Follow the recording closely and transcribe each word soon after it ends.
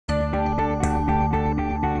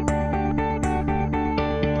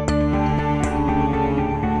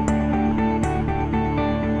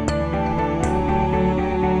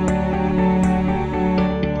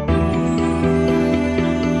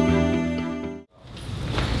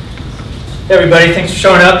Hey everybody, thanks for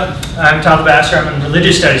showing up. I'm Tom Vassar. I'm in the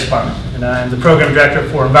Religious Studies Department, and I'm the Program Director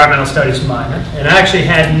for Environmental Studies minor. And I actually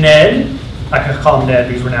had Ned, I could call him Ned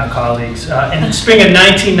because we're now colleagues, in spring of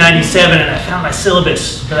 1997, and I found my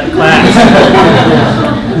syllabus for that class.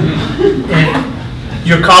 And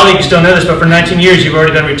your colleagues don't know this, but for 19 years you've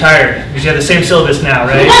already been retired, because you have the same syllabus now,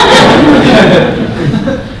 right?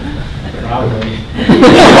 Probably.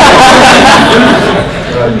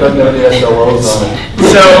 Don't know the SLOs on it.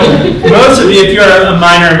 So most of you, if you're a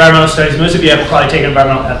minor in environmental studies, most of you have probably taken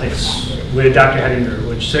environmental ethics with Dr.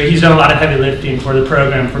 Hedinger, so he's done a lot of heavy lifting for the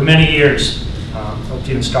program for many years. Helped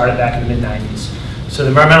even started back in the mid-90s. So the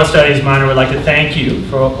environmental studies minor would like to thank you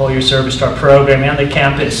for all your service to our program and the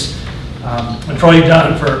campus, and for all you've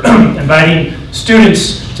done for inviting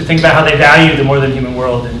students to think about how they value the more than human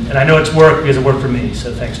world. And I know it's work because it worked for me,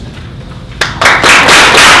 so thanks.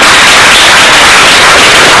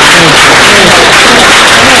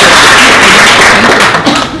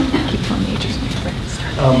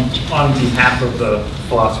 On behalf of the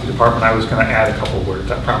philosophy department, I was going to add a couple words.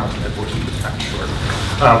 I promise that we'll keep it kind of short.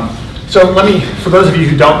 So let me, for those of you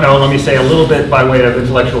who don't know, let me say a little bit by way of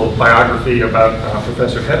intellectual biography about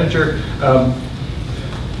Professor Hedinger.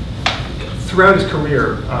 Throughout his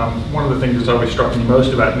career, one of the things that's always struck me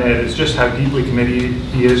most about Ned is just how deeply committed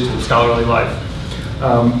he is to the scholarly life.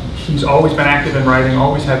 He's always been active in writing,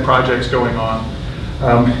 always had projects going on,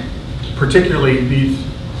 particularly these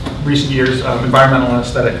recent years, environmental and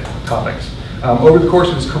aesthetic topics. Over the course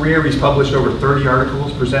of his career, he's published over 30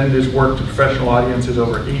 articles, presented his work to professional audiences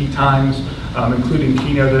over 80 times, including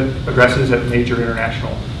keynote addresses at major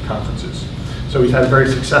international conferences. So he's had a very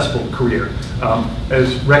successful career.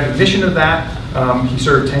 As recognition of that, he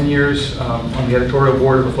served 10 years on the editorial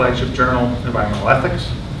board of the flagship journal, Environmental Ethics.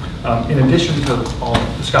 In addition to all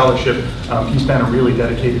the scholarship, he's been a really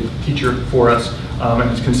dedicated teacher for us,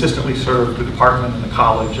 and has consistently served the department and the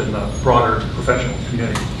college and the broader professional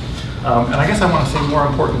community. And I guess I want to say more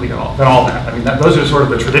importantly than all that. I mean, those are sort of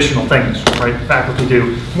the traditional things, right? Faculty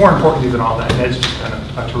do. More importantly than all that, Ned's just been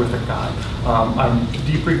a terrific guy. I'm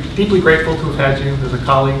deeply grateful to have had you as a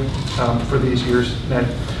colleague for these years, Ned.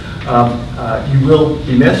 You will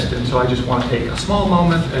be missed, and so I just want to take a small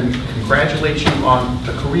moment and congratulate you on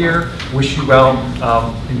the career, wish you well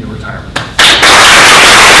in your retirement.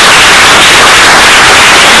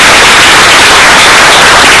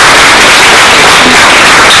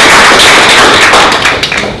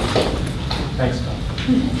 Thanks, Tom.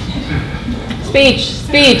 Speech.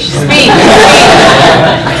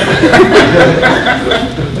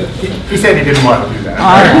 He said he didn't want to do that. I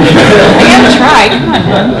gotta try, come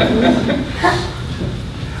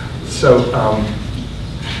on. So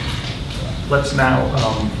let's now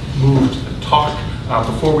move to the talk.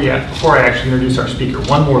 Before I actually introduce our speaker,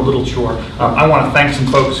 one more little chore. I want to thank some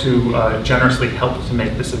folks who generously helped to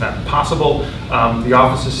make this event possible. The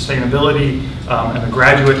Office of Sustainability and the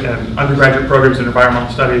graduate and undergraduate programs in environmental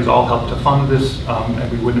studies all helped to fund this, and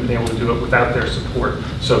we wouldn't have been able to do it without their support.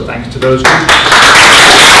 So thanks to those groups.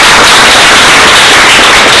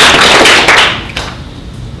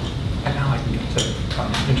 And now I can get to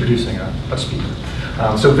introducing a speaker.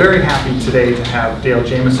 So very happy today to have Dale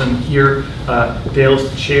Jamieson here. Dale's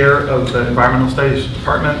the chair of the Environmental Studies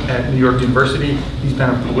Department at New York University. He's been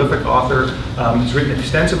a prolific author. He's written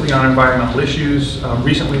extensively on environmental issues,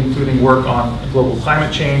 recently including work on global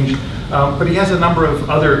climate change. But he has a number of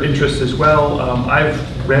other interests as well.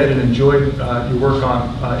 I've read and enjoyed your work on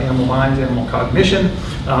animal minds, animal cognition,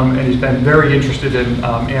 and he's been very interested in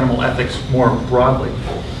animal ethics more broadly.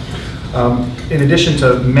 In addition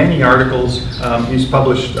to many articles, he's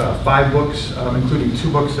published 5 books, including 2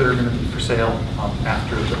 books that are going to be for sale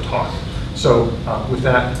after the talk. So with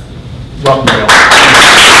that, welcome, Dale.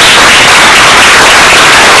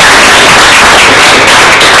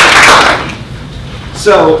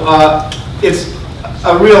 So it's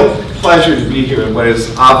a real pleasure to be here at what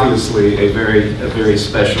is obviously a very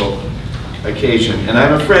special occasion. And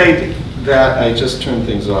I'm afraid that I just turned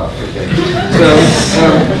things off. Okay. So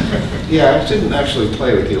yeah, I didn't actually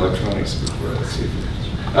play with the electronics before. Let's see.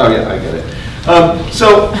 Oh yeah, I get it.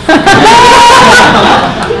 So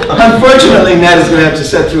unfortunately, Ned is going to have to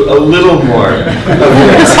sit through a little more of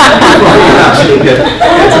this before we actually get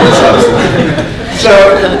to the substance. So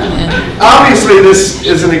obviously, this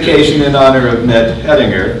is an occasion in honor of Ned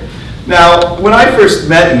Hedinger. Now, when I first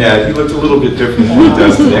met Ned, he looked a little bit different than he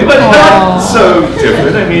does today, but not so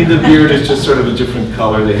different. I mean, the beard is just sort of a different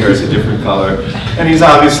color, the hair is a different color, and he's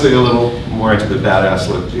obviously a little more into the badass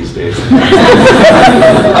look these days.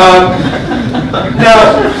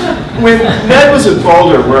 Now, when Ned was at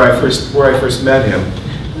Boulder, where I first met him,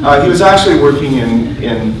 He was actually working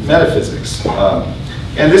in metaphysics.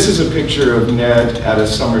 And this is a picture of Ned at a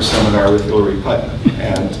summer seminar with Hillary Putnam,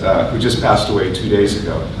 and who just passed away 2 days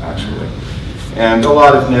ago, actually. And a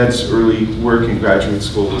lot of Ned's early work in graduate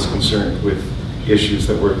school was concerned with issues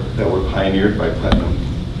that were pioneered by Putnam.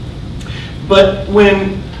 But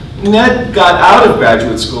when Ned got out of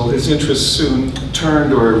graduate school, his interest soon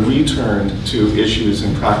turned or returned to issues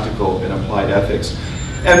in practical and applied ethics.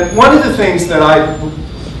 And one of the things that I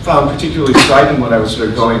found particularly striking when I was sort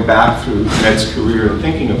of going back through Ned's career and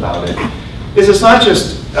thinking about it is it's not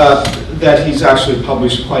just that he's actually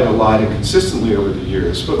published quite a lot and consistently over the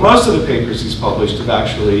years, but most of the papers he's published have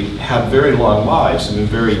actually had very long lives and been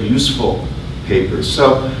very useful papers.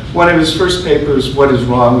 So one of his first papers, What is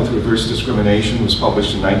Wrong with Reverse Discrimination, was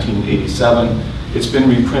published in 1987. It's been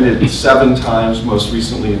reprinted 7 times, most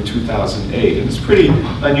recently in 2008. And it's pretty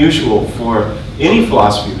unusual for any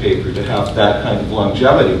philosophy paper to have that kind of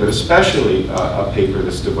longevity, but especially a paper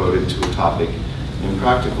that's devoted to a topic in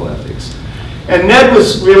practical ethics. And Ned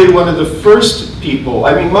was really one of the first people,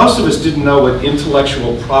 I mean, most of us didn't know what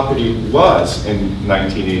intellectual property was in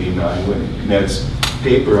 1989 when Ned's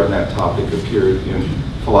paper on that topic appeared in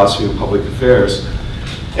Philosophy of Public Affairs.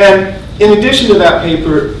 And in addition to that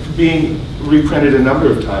paper being reprinted a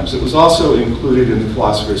number of times, it was also included in the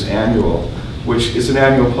Philosopher's Annual, which is an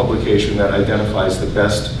annual publication that identifies the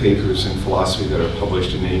best papers in philosophy that are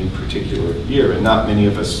published in any particular year. And not many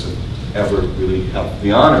of us ever really have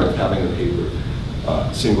the honor of having a paper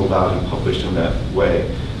singled out and published in that way.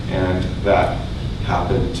 And that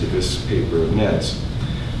happened to this paper of Ned's.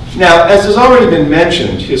 Now, as has already been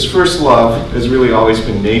mentioned, his first love has really always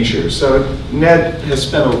been nature. So Ned has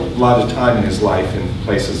spent a lot of time in his life in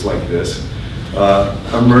places like this,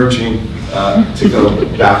 emerging to go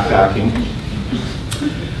backpacking.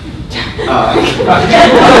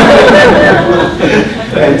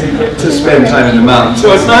 And to spend time in the mountains.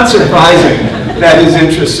 So it's not surprising that his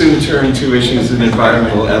interest soon turned to issues in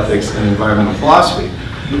environmental ethics and environmental philosophy.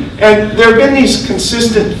 And there have been these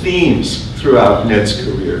consistent themes throughout Ned's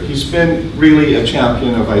career. He's been really a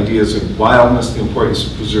champion of ideas of wildness, the importance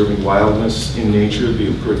of preserving wildness in nature,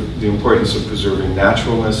 the importance of preserving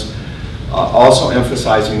naturalness, also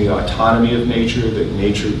emphasizing the autonomy of nature, that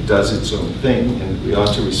nature does its own thing, and we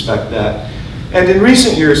ought to respect that. And in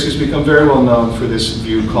recent years, he's become very well known for this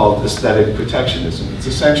view called aesthetic protectionism. It's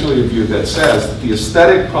essentially a view that says that the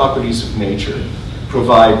aesthetic properties of nature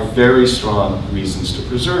provide very strong reasons to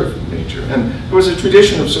preserve nature. And there was a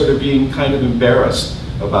tradition of sort of being kind of embarrassed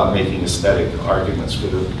about making aesthetic arguments for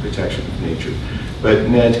the protection of nature. But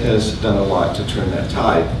Ned has done a lot to turn that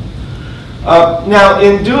tide. Now,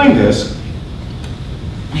 in doing this,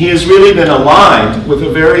 he has really been aligned with a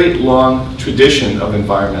very long tradition of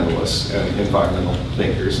environmentalists and environmental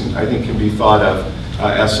thinkers, and I think can be thought of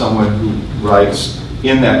as someone who writes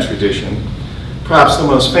in that tradition. Perhaps the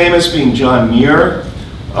most famous being John Muir,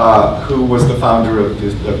 who was the founder of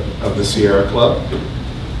the Sierra Club.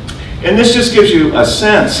 And this just gives you a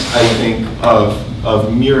sense, I think, of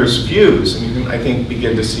Muir's views, and you can, I think,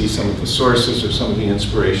 begin to see some of the sources or some of the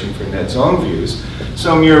inspiration for Ned's own views.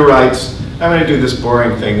 So Muir writes, I'm going to do this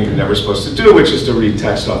boring thing that you're never supposed to do, which is to read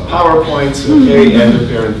text off PowerPoints, okay, end of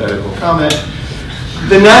parenthetical comment.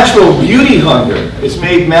 The natural beauty hunger is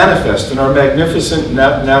made manifest in our magnificent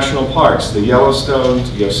national parks, the Yellowstone,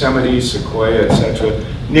 Yosemite, Sequoia, etc.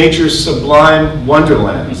 Nature's sublime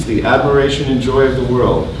wonderlands, the admiration and joy of the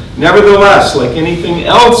world. Nevertheless, like anything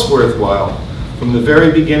else worthwhile, from the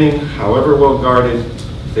very beginning, however well guarded,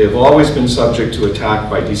 they have always been subject to attack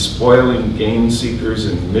by despoiling gain seekers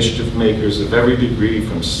and mischief makers of every degree,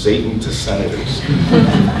 from Satan to senators,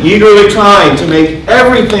 eagerly trying to make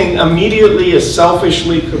everything immediately as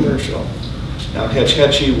selfishly commercial. Now, Hetch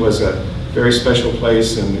Hetchy was a very special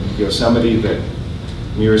place in Yosemite that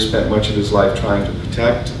Muir spent much of his life trying to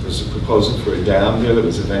protect. There was a proposal for a dam there that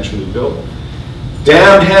was eventually built.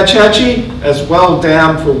 Damn Hetch Hetchy, as well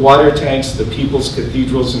damn for water tanks, the people's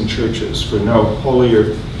cathedrals and churches, for no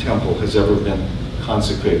holier temple has ever been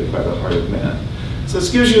consecrated by the heart of man. So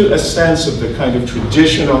this gives you a sense of the kind of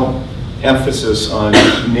traditional emphasis on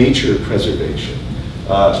nature preservation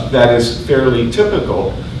that is fairly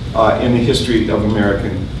typical in the history of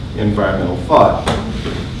American environmental thought.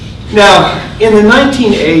 Now, in the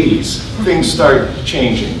 1980s, things start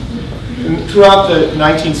changing. And throughout the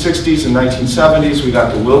 1960s and 1970s, we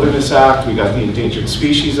got the Wilderness Act, we got the Endangered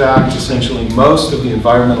Species Act. Essentially, most of the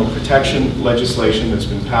environmental protection legislation that's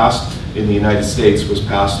been passed in the United States was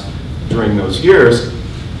passed during those years.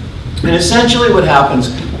 And essentially what happens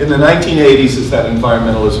in the 1980s is that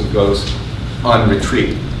environmentalism goes on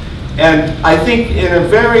retreat. And I think in a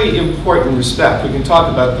very important respect, we can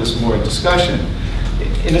talk about this more in discussion,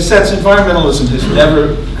 in a sense, environmentalism has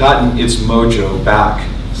never gotten its mojo back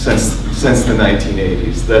since the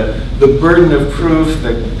 1980s. The burden of proof,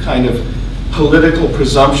 the kind of political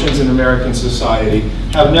presumptions in American society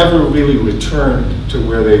have never really returned to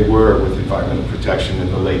where they were with environmental protection in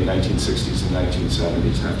the late 1960s and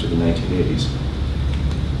 1970s after the 1980s.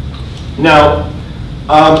 Now,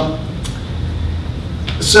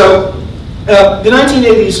 the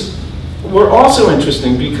 1980s were also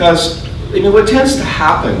interesting because what tends to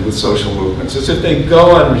happen with social movements is if they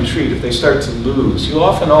go on retreat, if they start to lose, you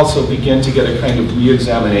often also begin to get a kind of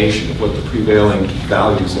re-examination of what the prevailing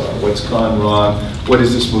values are, what's gone wrong, what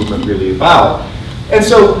is this movement really about. And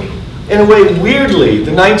so, in a way, weirdly,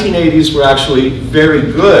 the 1980s were actually very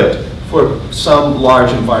good for some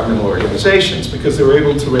large environmental organizations because they were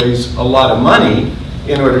able to raise a lot of money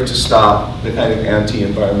in order to stop the kind of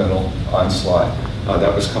anti-environmental onslaught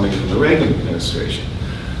that was coming from the Reagan administration.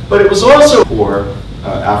 But it was also for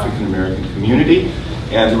African American community,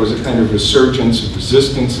 and there was a kind of resurgence of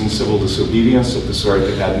resistance and civil disobedience of the sort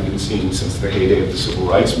that hadn't been seen since the heyday of the civil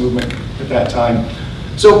rights movement at that time.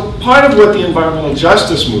 So part of what the environmental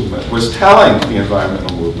justice movement was telling the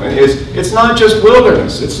environmental movement is it's not just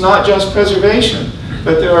wilderness, it's not just preservation,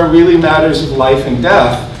 but there are really matters of life and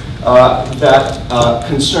death that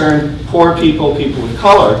concern poor people, people of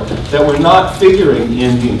color, that were not figuring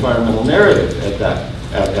in the environmental narrative at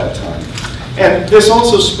that time. And this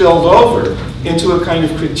also spilled over into a kind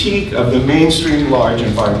of critique of the mainstream large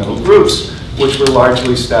environmental groups, which were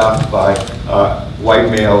largely staffed by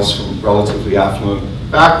white males from relatively affluent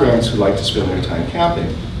backgrounds who like to spend their time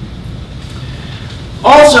camping.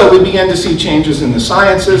 Also, we began to see changes in the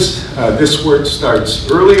sciences. This work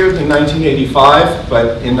starts earlier than 1985,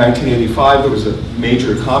 but in 1985 there was a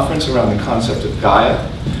major conference around the concept of Gaia.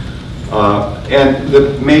 And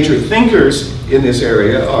the major thinkers in this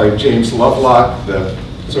area are James Lovelock, the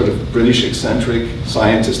sort of British eccentric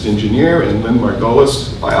scientist engineer, and Lynn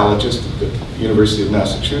Margolis, biologist at the University of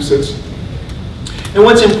Massachusetts. And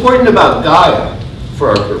what's important about Gaia, for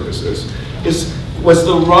our purposes, was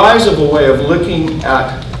the rise of a way of looking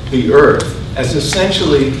at the Earth as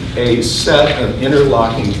essentially a set of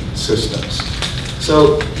interlocking systems.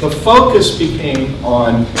 So the focus became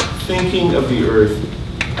on thinking of the Earth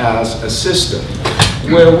as a system,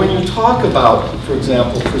 where when you talk about, for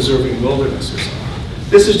example, preserving wilderness or something,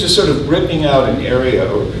 this is just sort of ripping out an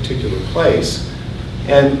area or a particular place.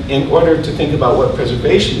 And in order to think about what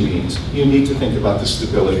preservation means, you need to think about the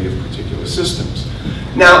stability of particular systems.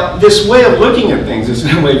 Now, this way of looking at things is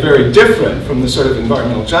in a way very different from the sort of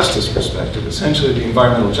environmental justice perspective. Essentially, the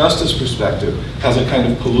environmental justice perspective has a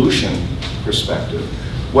kind of pollution perspective.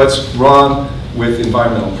 What's wrong with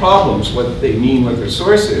environmental problems, what they mean, what their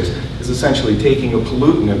source is essentially taking a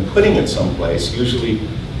pollutant and putting it someplace, usually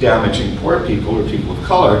damaging poor people or people of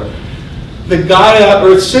color. The Gaia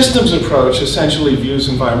Earth Systems approach essentially views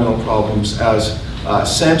environmental problems as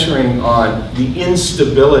centering on the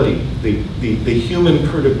instability, the human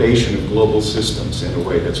perturbation of global systems in a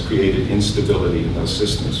way that's created instability in those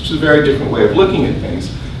systems, which is a very different way of looking at things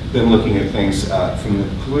than looking at things from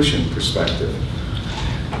the pollution perspective.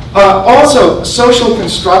 Also, social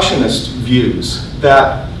constructionist views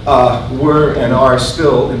that were and are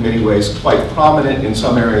still, in many ways, quite prominent in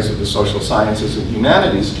some areas of the social sciences and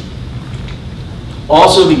humanities,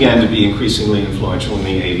 also began to be increasingly influential in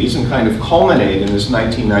the 80s and kind of culminate in this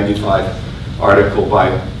 1995 article by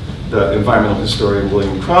the environmental historian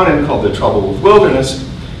William Cronin called The Trouble with Wilderness.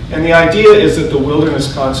 And the idea is that the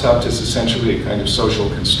wilderness concept is essentially a kind of social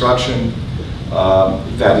construction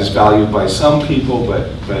that is valued by some people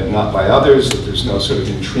but not by others, that there's no sort of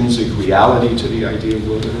intrinsic reality to the idea of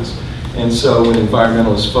wilderness. And so when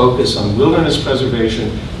environmentalists focus on wilderness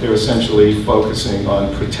preservation, they're essentially focusing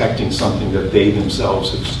on protecting something that they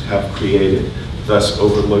themselves have created, thus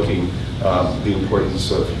overlooking the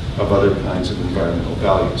importance of other kinds of environmental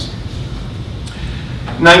values.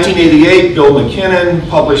 In 1988, Bill McKinnon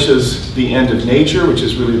publishes The End of Nature, which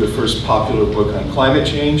is really the first popular book on climate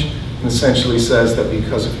change, and essentially says that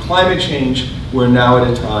because of climate change, we're now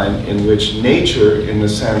at a time in which nature, in the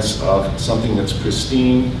sense of something that's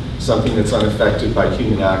pristine, something that's unaffected by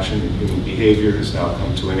human action and human behavior, has now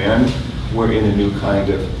come to an end. We're in a new kind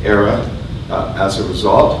of era as a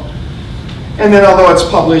result. And then although it's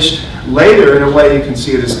published later, in a way you can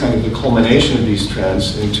see it as kind of the culmination of these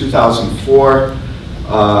trends. In 2004,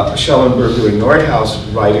 Schellenberger and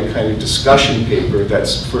Nordhaus write a kind of discussion paper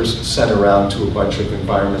that's first sent around to a bunch of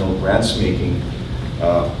environmental grants-making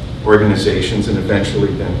organizations and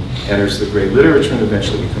eventually then enters the great literature and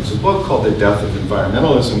eventually becomes a book called The Death of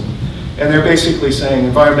Environmentalism. And they're basically saying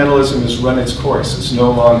environmentalism has run its course. It's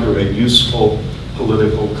no longer a useful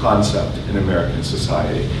political concept in American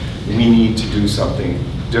society. We need to do something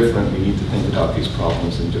different. We need to think about these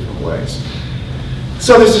problems in different ways.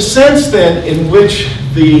 So there's a sense then in which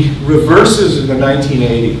the reverses of the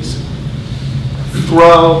 1980s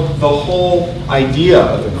throw the whole idea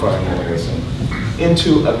of environmentalism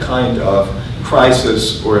into a kind of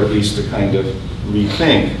crisis, or at least a kind of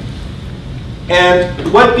rethink.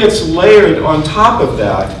 And what gets layered on top of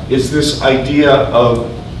that is this idea of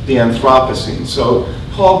the Anthropocene. So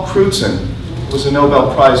Paul Crutzen was a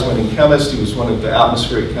Nobel Prize-winning chemist. He was one of the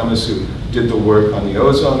atmospheric chemists who did the work on the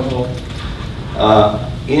ozone hole.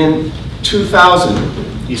 In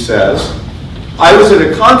 2000, he says, I was at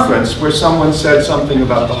a conference where someone said something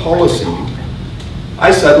about the Holocene.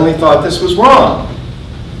 I suddenly thought this was wrong.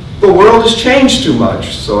 The world has changed too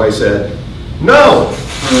much, so I said, no,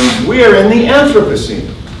 we are in the Anthropocene.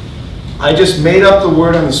 I just made up the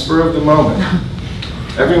word on the spur of the moment.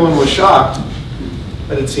 Everyone was shocked,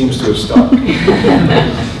 but it seems to have stuck.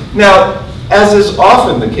 Now, as is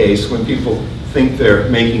often the case when people think they're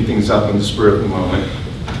making things up on the spur of the moment,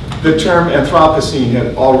 the term Anthropocene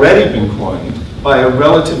had already been coined by a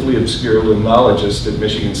relatively obscure limnologist at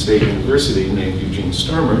Michigan State University named Eugene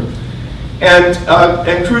Sturmer. And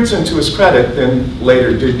Crutzen, to his credit, then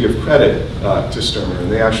later did give credit to Sturmer,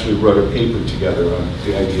 and they actually wrote a paper together on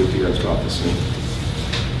the idea of the Anthropocene.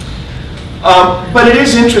 But it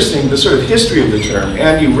is interesting, the sort of history of the term.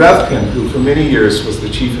 Andy Revkin, who for many years was the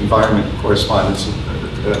chief environment correspondent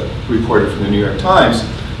reporter for the New York Times,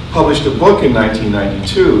 published a book in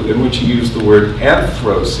 1992 in which he used the word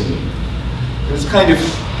Anthropocene. It's kind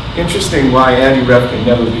of interesting why Andy Revkin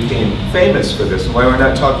never became famous for this, and why we're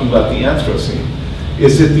not talking about the Anthropocene.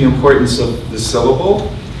 Is it the importance of the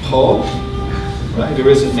syllable, po? Right? Or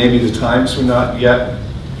is it maybe the times were not yet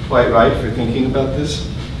quite right for thinking about this?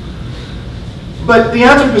 But the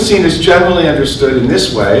Anthropocene is generally understood in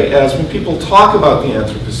this way, as when people talk about the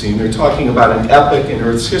Anthropocene, they're talking about an epoch in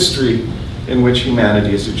Earth's history in which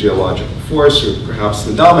humanity is a geological force, or perhaps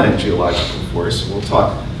the dominant geological force. We'll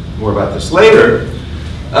talk more about this later.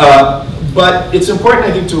 But it's important,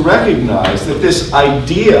 I think, to recognize that this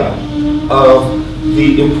idea of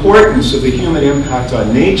the importance of the human impact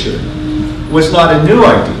on nature was not a new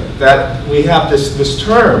idea. That we have this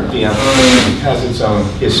term, the Anthropocene, has its own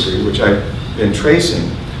history, which I've been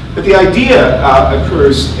tracing. But the idea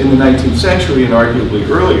occurs in the 19th century and arguably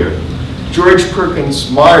earlier. George Perkins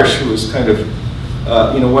Marsh, who was kind of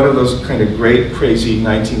one of those kind of great, crazy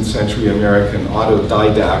 19th century American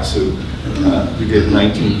autodidacts who did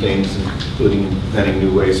 19 things, including inventing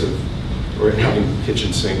new ways of, or having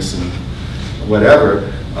kitchen sinks and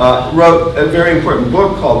whatever, wrote a very important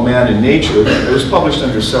book called Man and Nature. It was published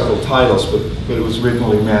under several titles, but it was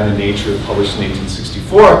originally Man and Nature, published in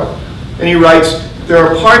 1864. And he writes, there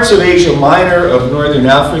are parts of Asia Minor, of Northern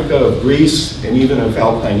Africa, of Greece, and even of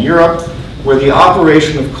Alpine Europe, where the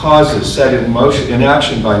operation of causes set in motion, in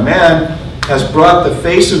action by man, has brought the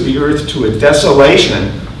face of the earth to a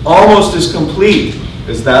desolation almost as complete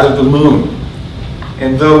as that of the moon.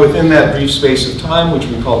 And though within that brief space of time, which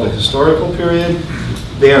we call the historical period,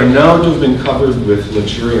 they are known to have been covered with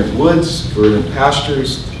luxuriant woods, verdant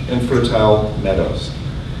pastures, and fertile meadows.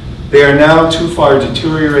 They are now too far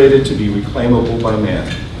deteriorated to be reclaimable by man,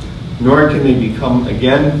 nor can they become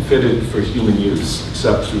again fitted for human use,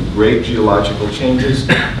 except through great geological changes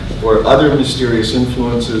or other mysterious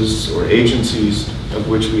influences or agencies of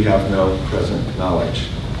which we have no present knowledge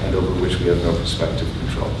and over which we have no prospective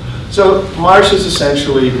control. So Marsh is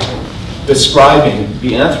essentially describing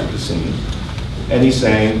the Anthropocene, and he's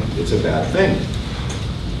saying it's a bad thing.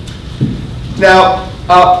 Now,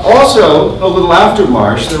 also, a little after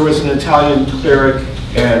Marsh, there was an Italian cleric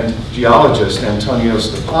and geologist, Antonio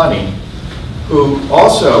Stoppani, who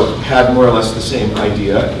also had more or less the same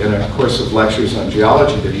idea in a course of lectures on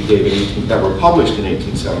geology that he gave that were published in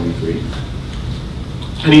 1873.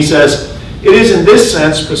 And he says, it is in this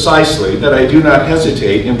sense precisely that I do not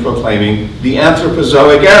hesitate in proclaiming the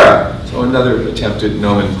Anthropozoic era. So another attempted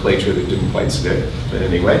nomenclature that didn't quite stick, but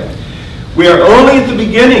anyway. We are only at the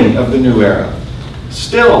beginning of the new era.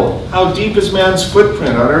 Still, how deep is man's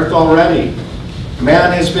footprint on Earth already?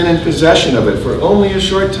 Man has been in possession of it for only a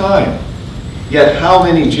short time. Yet how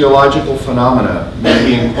many geological phenomena may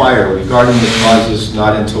we inquire regarding the causes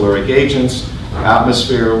not in telluric agents,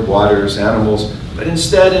 atmosphere, waters, animals, but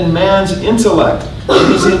instead in man's intellect,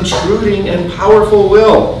 in his intruding and powerful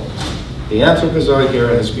will. The Anthropozoic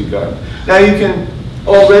era has begun. Now you can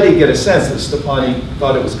already get a sense that Stoppani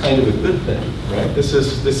thought it was kind of a good thing, right? This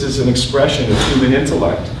is an expression of human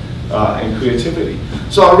intellect and creativity.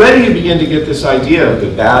 So already you begin to get this idea of the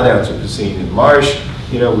bad Anthropocene in Marsh.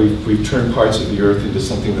 You know, we've turned parts of the Earth into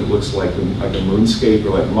something that looks like a moonscape or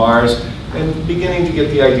like Mars, and beginning to get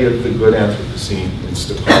the idea of the good Anthropocene in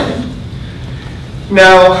Stepanek.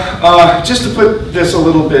 Now, just to put this a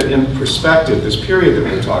little bit in perspective, this period that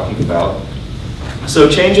we're talking about, so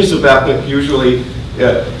changes of epoch usually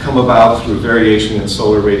come about through variation in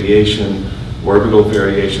solar radiation, orbital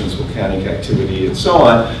variations, volcanic activity, and so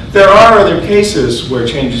on. There are other cases where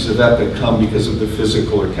changes of epoch come because of the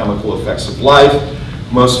physical or chemical effects of life.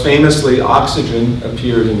 Most famously, oxygen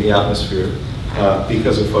appeared in the atmosphere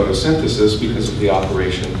because of photosynthesis, because of the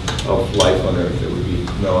operation of life on Earth. There would be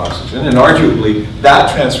no oxygen. And arguably,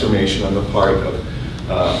 that transformation on the part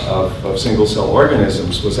of single-cell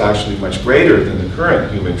organisms was actually much greater than the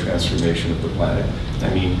current human transformation of the planet.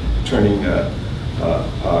 I mean,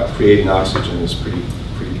 creating oxygen is a pretty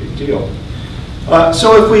big deal.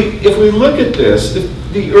 So if we look at this,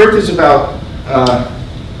 the Earth is about,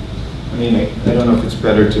 I mean, I don't know if it's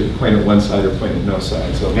better to point at one side or point at no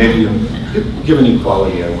side, so maybe given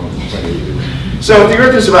equality, I won't point at either. So if the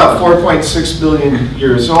Earth is about 4.6 billion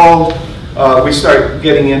years old, we start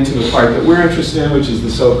getting into the part that we're interested in, which is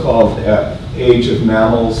the so-called age of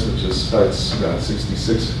mammals, which starts about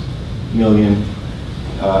 66 million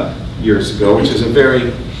years ago, which is a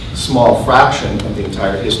very small fraction of the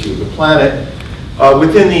entire history of the planet.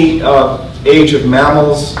 Within the age of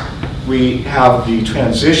mammals, we have the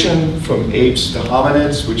transition from apes to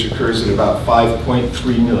hominids, which occurs at about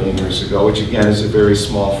 5.3 million years ago, which again is a very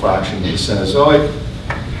small fraction of the Cenozoic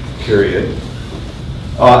period.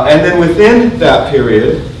 And then within that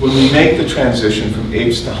period, when we make the transition from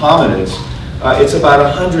apes to hominids, it's about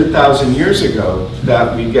 100,000 years ago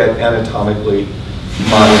that we get anatomically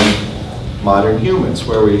modern humans,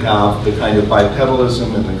 where we have the kind of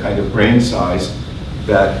bipedalism and the kind of brain size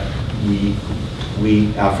that we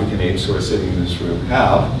African apes who are sitting in this room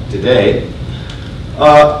have today.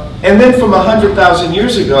 And then from 100,000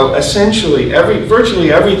 years ago, essentially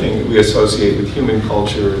virtually everything that we associate with human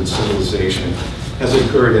culture and civilization has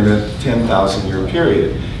occurred in a 10,000-year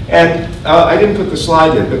period. And I didn't put the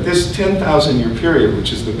slide in, but this 10,000-year period,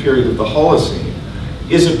 which is the period of the Holocene,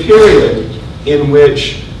 is a period in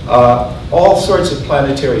which all sorts of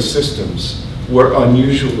planetary systems were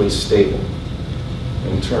unusually stable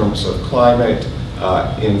in terms of climate,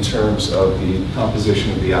 in terms of the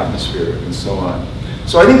composition of the atmosphere, and so on.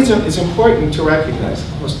 So I think it's important to recognize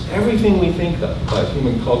almost everything we think of about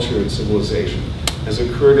human culture and civilization has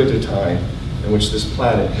occurred at a time in which this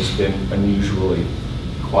planet has been unusually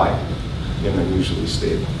quiet and unusually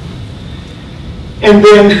stable. And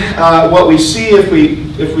then what we see if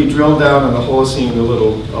we drill down on the Holocene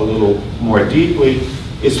a little more deeply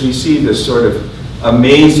is we see this sort of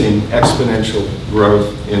amazing exponential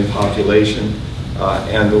growth in population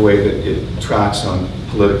and the way that it tracks on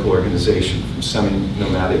political organization from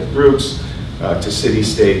semi-nomadic groups to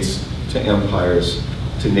city-states, to empires,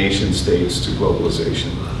 to nation-states, to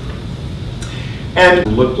globalization. And it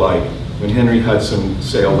looked like when Henry Hudson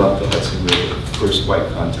sailed up the Hudson River, first white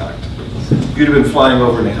contact. If you'd have been flying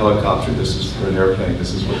over in a helicopter, this is for an airplane,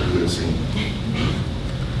 this is what you would have seen.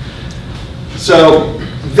 So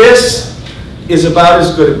this is about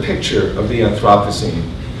as good a picture of the Anthropocene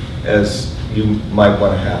as you might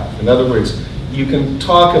want to have. In other words, you can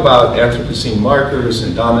talk about Anthropocene markers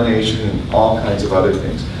and domination and all kinds of other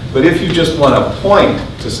things. But if you just want to point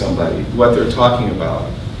to somebody what they're talking about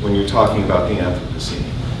when you're talking about the Anthropocene,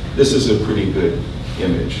 this is a pretty good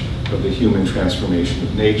image of the human transformation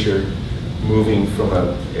of nature, moving from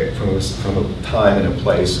a time and a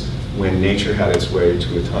place when nature had its way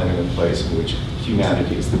to a time and a place in which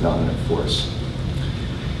humanity is the dominant force.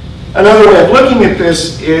 Another way of looking at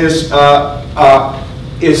this is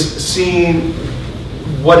seeing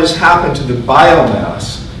what has happened to the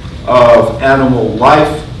biomass of animal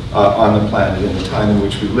life on the planet in the time in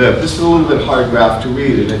which we live. This is a little bit hard graph to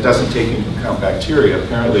read, and it doesn't take into account bacteria.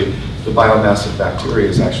 Apparently, the biomass of bacteria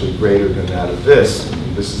is actually greater than that of this. I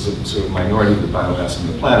mean, this is a sort of minority of the biomass on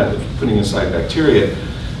the planet, but putting aside bacteria.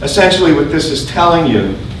 Essentially, what this is telling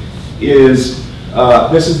you is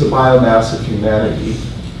this is the biomass of humanity.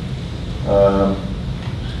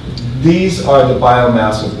 These are the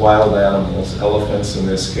biomass of wild animals, elephants in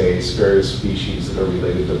this case, various species that are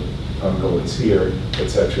related to ungulates here, et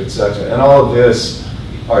cetera, et cetera. And all of this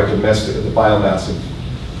are the biomass of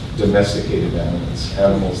domesticated animals,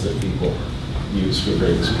 animals that people use for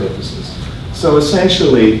various purposes. So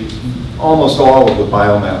essentially, almost all of the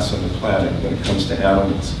biomass on the planet when it comes to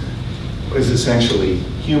animals is essentially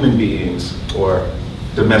human beings or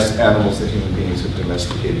animals that human beings have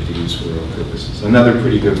domesticated to use for their own purposes. Another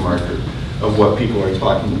pretty good marker of what people are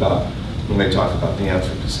talking about when they talk about the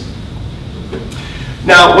Anthropocene.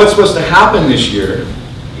 Now, what's supposed to happen this year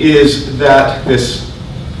is that this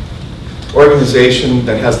organization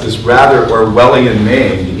that has this rather Orwellian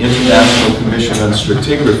name, the International Commission on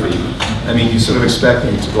Stratigraphy, I mean, you sort of expect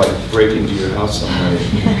them to like break into your house somewhere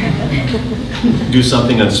and do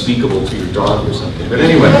something unspeakable to your dog or something. But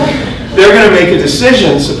anyway, they're going to make a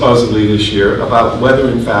decision, supposedly this year, about whether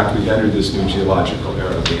in fact we've entered this new geological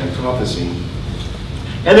era of the Anthropocene.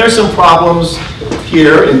 And there's some problems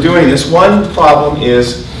here in doing this. One problem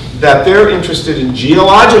is that they're interested in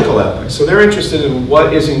geological epochs. So they're interested in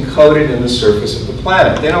what is encoded in the surface of the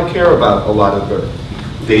planet. They don't care about a lot of the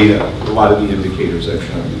data, a lot of the indicators I've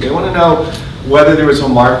shown you. They want to know whether there is a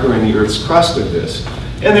marker in the Earth's crust of this.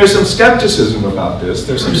 And there's some skepticism about this.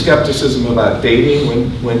 There's some skepticism about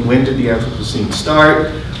dating. When did the Anthropocene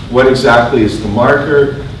start? What exactly is the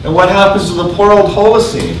marker? And what happens to the poor old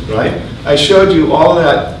Holocene, right? I showed you all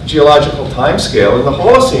that geological time scale, and the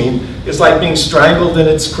Holocene is like being strangled in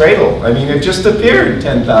its cradle. I mean, it just appeared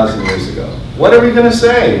 10,000 years ago. What are we going to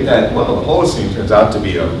say? That, well, the Holocene turns out to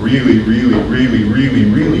be a really, really, really, really,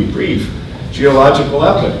 really brief geological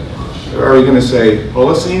epoch. Or are we going to say,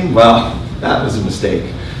 Holocene? Well, that was a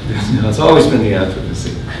mistake. It's always been the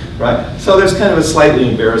Anthropocene, right? So there's kind of a slightly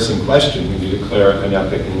embarrassing question when you declare an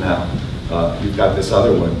epoch, and now you've got this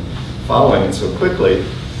other one following it so quickly.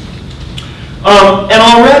 And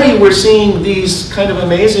already we're seeing these kind of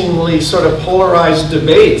amazingly sort of polarized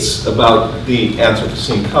debates about the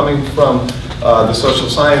Anthropocene coming from the social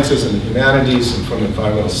sciences and the humanities and from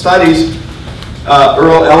environmental studies.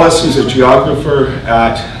 Earl Ellis, who's a geographer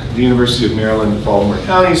at the University of Maryland, Baltimore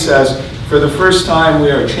County, says, for the first time we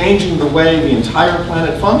are changing the way the entire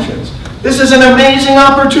planet functions. This is an amazing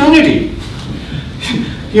opportunity.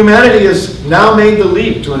 Humanity has now made the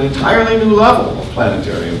leap to an entirely new level of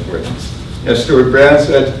planetary importance. As Stuart Brand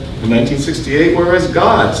said in 1968, we're as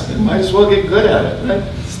gods, and might as well get good at it, right?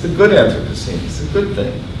 It's the good Anthropocene, it's a good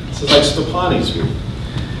thing. This is like Stepani's view.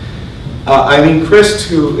 Eileen Christ,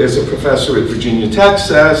 who is a professor at Virginia Tech,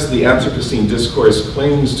 says the Anthropocene discourse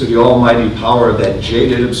clings to the almighty power of that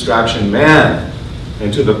jaded abstraction man,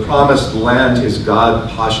 and to the promised land his God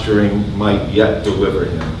posturing might yet deliver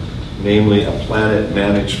him, namely a planet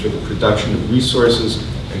managed for the production of resources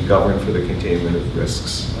and governed for the containment of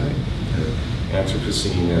risks, right?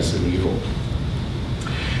 Anthropocene as an evil.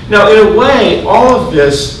 Now, in a way, all of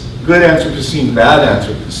this good Anthropocene, bad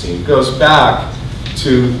Anthropocene goes back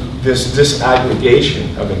to this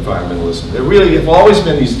disaggregation of environmentalism. There really have always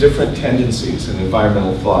been these different tendencies in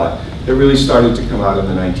environmental thought that really started to come out in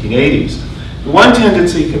the 1980s. One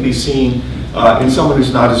tendency can be seen in someone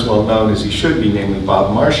who's not as well known as he should be, namely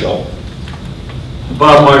Bob Marshall.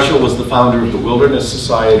 Bob Marshall was the founder of the Wilderness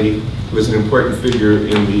Society, who was an important figure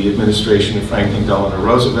in the administration of Franklin Delano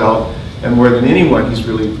Roosevelt, and more than anyone, he's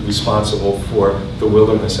really responsible for the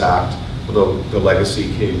Wilderness Act, although the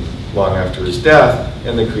legacy came long after his death,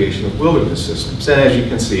 and the creation of wilderness systems. And as you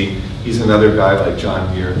can see, he's another guy like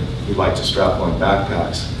John Muir who liked to strap on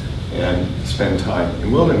backpacks and spend time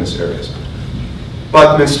in wilderness areas.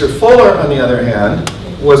 Buckminster Fuller, on the other hand,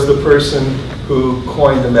 was the person who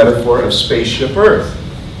coined the metaphor of spaceship Earth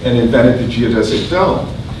and invented the geodesic dome.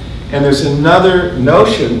 And there's another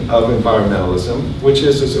notion of environmentalism, which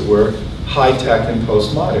is, as it were, high-tech and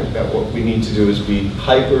postmodern, that what we need to do is be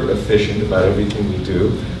hyper-efficient about everything we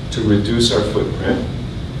do to reduce our footprint,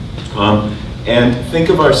 and think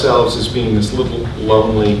of ourselves as being this little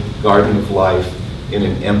lonely garden of life in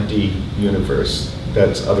an empty universe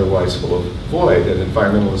that's otherwise full of void, and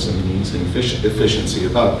environmentalism means efficiency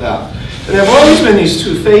about that. And there have always been these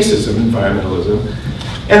two faces of environmentalism,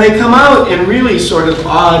 and they come out in really sort of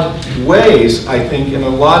odd ways, I think, in a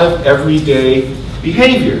lot of everyday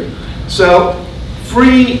behavior. So,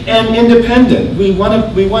 free and independent. We want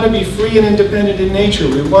to be free and independent in nature.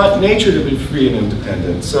 We want nature to be free and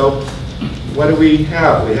independent. So, what do we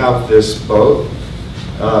have? We have this boat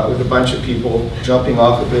with a bunch of people jumping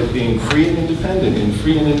off of it, being free and independent in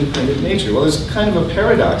free and independent nature. Well, there's kind of a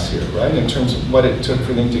paradox here, right, in terms of what it took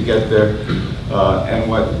for them to get there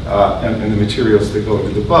and the materials that go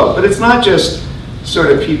into the boat. But it's not just sort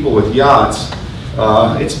of people with yachts.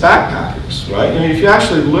 It's backpackers, right? I mean, if you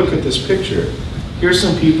actually look at this picture, here's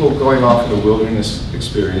some people going off in a wilderness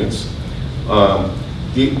experience.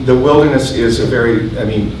 The wilderness is a very, I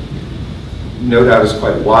mean, no doubt is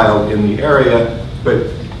quite wild in the area, but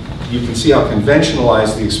you can see how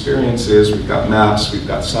conventionalized the experience is. We've got maps, we've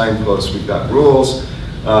got signposts, we've got rules.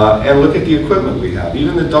 And look at the equipment we have.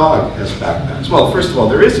 Even the dog has backpacks. Well, first of all,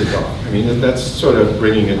 there is a dog. I mean, that's sort of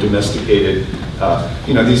bringing a domesticated,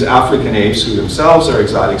 these African apes who themselves are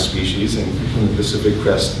exotic species and from the Pacific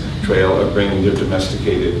Crest Trail are bringing their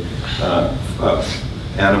domesticated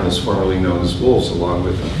animals formerly known as wolves along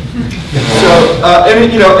with them. So,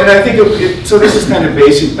 and I think, so this is kind of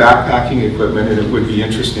basic backpacking equipment, and it would be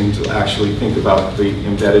interesting to actually think about the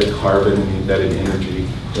embedded carbon and the embedded energy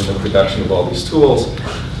in the production of all these tools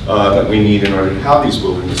that we need in order to have these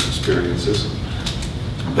wilderness experiences.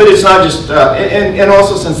 But it's not just, and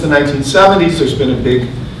also since the 1970s, there's been a big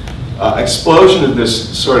explosion of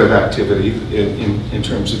this sort of activity in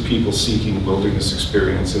terms of people seeking wilderness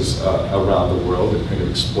experiences around the world, a kind of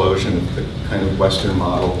explosion of the kind of Western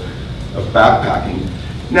model of backpacking.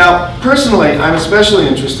 Now, personally, I'm especially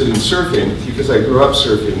interested in surfing because I grew up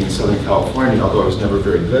surfing in Southern California, although I was never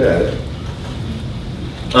very good at it.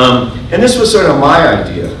 And this was sort of my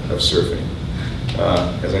idea of surfing.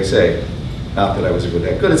 As I say, not that I was ever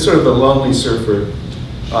that good. It's sort of the lonely surfer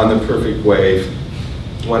on the perfect wave.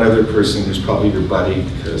 One other person who's probably your buddy,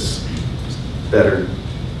 because it's better.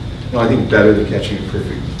 No, I think better than catching a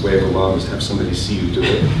perfect wave alone is to have somebody see you do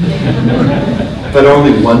it. But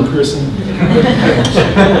only one person.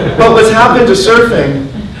 But what's happened to surfing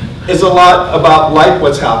is a lot about like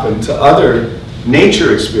what's happened to other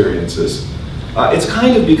nature experiences. It's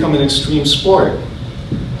kind of become an extreme sport.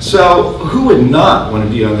 So who would not want to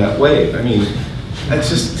be on that wave? I mean, it's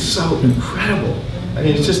just so incredible. I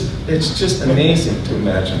mean, it's just amazing to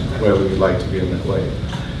imagine where we would like to be on that wave.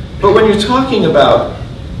 But when you're talking about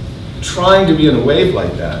trying to be in a wave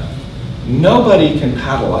like that, nobody can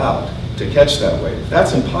paddle out to catch that wave.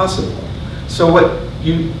 That's impossible. So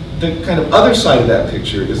the kind of other side of that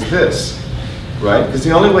picture is this, right? Because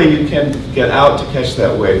the only way you can get out to catch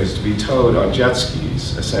that wave is to be towed on jet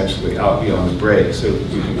skis, essentially, out beyond the break, so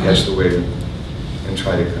you can catch the wave and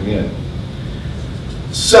try to come in.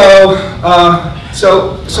 So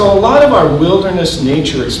a lot of our wilderness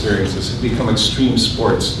nature experiences have become extreme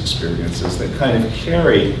sports experiences that kind of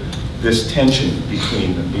carry this tension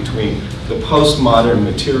between them, between the postmodern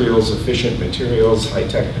materials, efficient materials,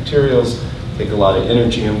 high-tech materials, take a lot of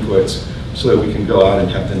energy inputs so that we can go out and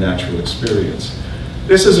have the natural experience.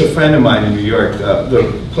 This is a friend of mine in New York.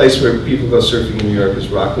 The place where people go surfing in New York is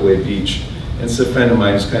Rockaway Beach. And it's a friend of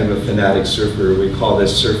mine who's kind of a fanatic surfer. We call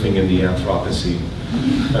this surfing in the Anthropocene.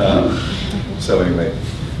 So anyway,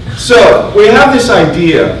 so we have this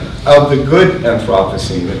idea of the good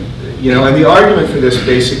Anthropocene, and the argument for this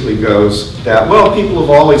basically goes that, well, people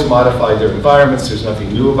have always modified their environments, there's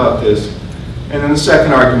nothing new about this. And then the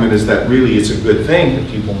second argument is that really it's a good thing that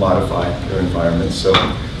people modify their environments. So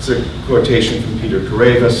it's a quotation from Peter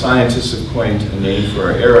Kareva: scientists have coined a name for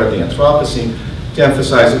our era, the Anthropocene, to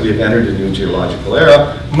emphasize that we have entered a new geological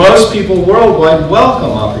era. Most people worldwide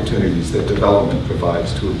welcome opportunities that development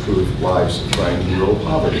provides to improve lives of trying rural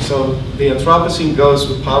poverty. So the Anthropocene goes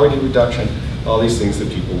with poverty reduction, all these things that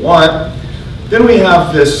people want. Then we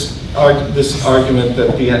have this argument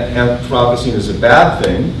that the Anthropocene is a bad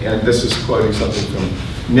thing, and this is quoting something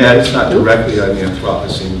from Ned. It's not directly on the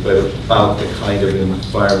Anthropocene, but about the kind of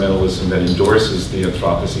environmentalism that endorses the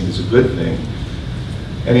Anthropocene as a good thing.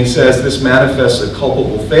 And he says this manifests a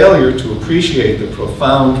culpable failure to appreciate the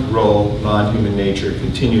profound role non-human nature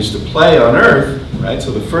continues to play on Earth, right?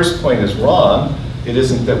 So the first point is wrong. It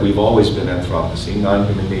isn't that we've always been Anthropocene.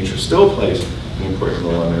 Non-human nature still plays an important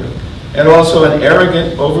role on Earth. And also an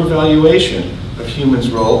arrogant overvaluation of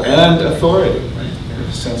humans' role and authority, right? There's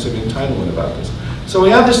a sense of entitlement about this. So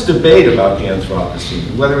we have this debate about the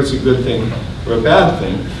Anthropocene, whether it's a good thing or a bad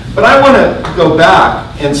thing. But I want to go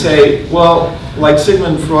back and say, well, like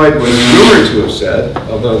Sigmund Freud was rumored to have said,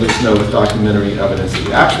 although there's no documentary evidence that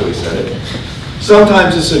he actually said it,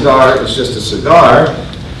 sometimes a cigar is just a cigar,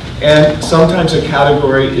 and sometimes a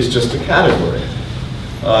category is just a category.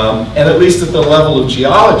 And at least at the level of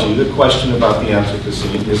geology, the question about the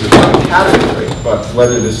Anthropocene is about a category, about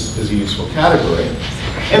whether this is a useful category.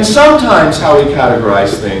 And sometimes how we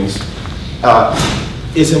categorize things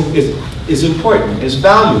is important, is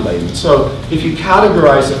value-laden. So if you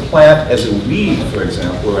categorize a plant as a weed, for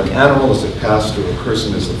example, or an animal as a pest, or a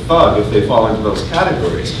person as a thug, if they fall into those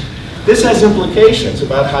categories, this has implications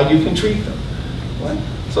about how you can treat them. Right?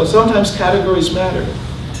 So sometimes categories matter.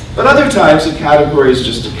 But other times a category is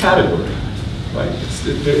just a category. Right?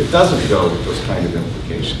 It doesn't go with those kind of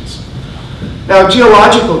implications. Now,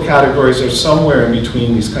 geological categories are somewhere in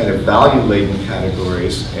between these kind of value-laden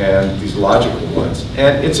categories and these logical ones.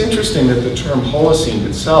 And it's interesting that the term Holocene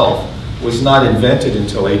itself was not invented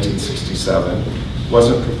until 1867.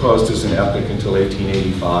 wasn't proposed as an epic until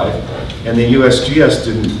 1885, and the USGS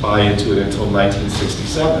didn't buy into it until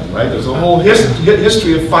 1967, right? There's a whole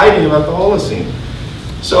history of fighting about the Holocene.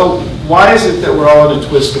 So why is it that we're all in a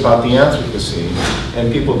twist about the Anthropocene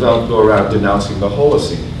and people don't go around denouncing the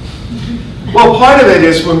Holocene? Well, part of it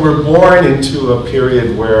is when we're born into a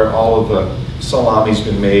period where all of the salami's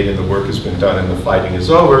been made and the work has been done and the fighting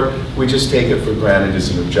is over, we just take it for granted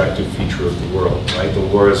as an objective feature of the world, right? The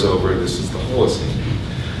war is over, this is the Holocene.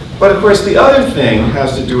 But of course, the other thing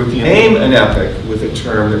has to do with the name an epic with a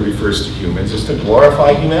term that refers to humans is to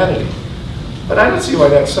glorify humanity. But I don't see why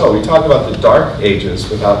that's so. We talk about the Dark Ages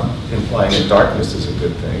without implying that darkness is a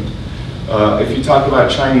good thing. If you talk about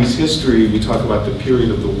Chinese history, you talk about the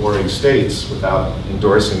period of the warring states without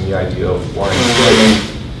endorsing the idea of warring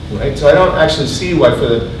states, right? So I don't actually see why, for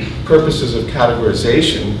the purposes of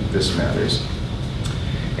categorization, this matters.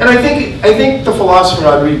 And I think the philosopher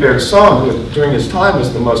Henri Bergson, who during his time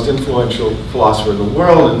was the most influential philosopher in the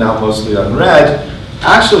world and now mostly unread,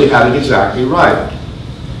 actually had it exactly right.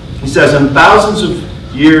 He says, in thousands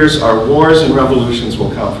of years, our wars and revolutions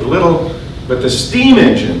will count for little, but the steam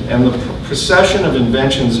engine and the procession of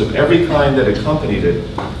inventions of every kind that accompanied it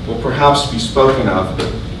will perhaps be spoken of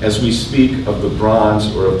as we speak of the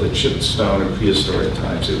bronze or of the chipped stone of prehistoric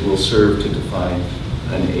times. It will serve to define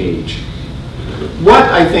an age. What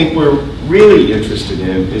I think we're really interested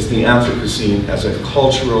in is the Anthropocene as a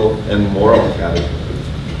cultural and moral category.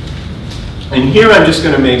 And here I'm just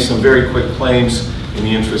going to make some very quick claims in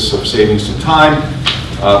the interest of saving some time,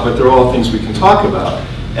 but they're all things we can talk about.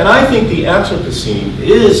 And I think the Anthropocene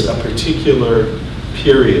is a particular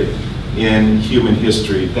period in human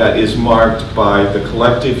history that is marked by the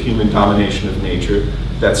collective human domination of nature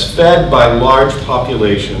that's fed by large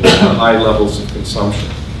populations and high levels of consumption.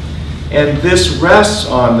 And this rests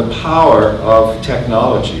on the power of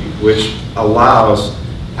technology, which allows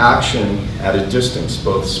action at a distance,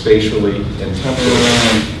 both spatially and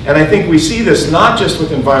temporally. And I think we see this not just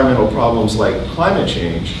with environmental problems like climate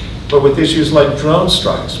change, but with issues like drone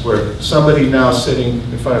strikes, where somebody now sitting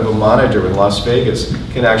in front of a monitor in Las Vegas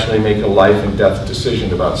can actually make a life and death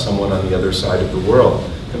decision about someone on the other side of the world,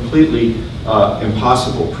 completely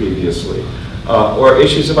impossible previously. Or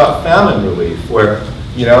issues about famine relief, where,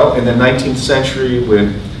 you know, in the 19th century,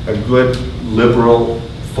 when a good liberal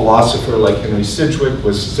philosopher like Henry Sidgwick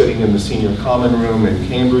was sitting in the senior common room in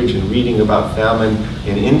Cambridge and reading about famine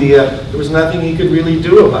in India, there was nothing he could really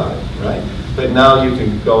do about it, right? But now you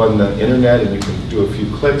can go on the internet and you can do a few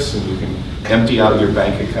clicks and you can empty out your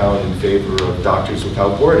bank account in favor of Doctors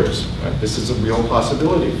Without Borders, right? This is a real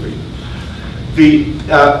possibility for you.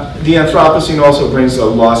 The Anthropocene also brings a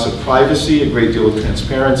loss of privacy, a great deal of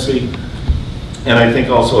transparency, and I think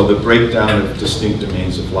also the breakdown of distinct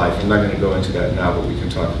domains of life. I'm not going to go into that now, but we can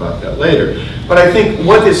talk about that later. But I think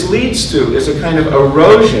what this leads to is a kind of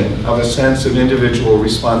erosion of a sense of individual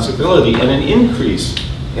responsibility and an increase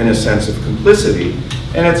in a sense of complicity,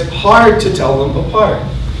 and it's hard to tell them apart.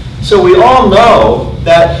 So we all know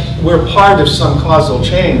that we're part of some causal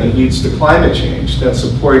chain that leads to climate change, that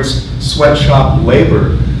supports sweatshop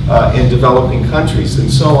labor in developing countries, and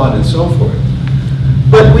so on and so forth.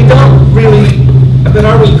 But we don't really, but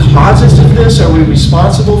are we causes of this? Are we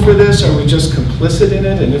responsible for this? Are we just complicit in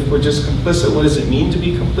it? And if we're just complicit, what does it mean to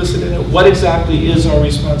be complicit in it? What exactly is our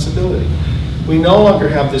responsibility? We no longer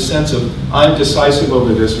have this sense of, I'm decisive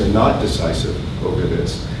over this or not decisive over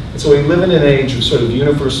this. And so we live in an age of sort of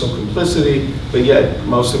universal complicity, but yet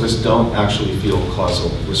most of us don't actually feel causal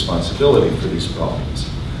responsibility for these problems.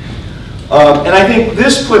 And I think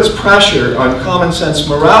this puts pressure on common sense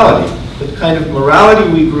morality, the kind of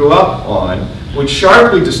morality we grew up on, which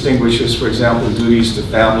sharply distinguishes, for example, duties to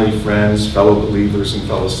family, friends, fellow believers, and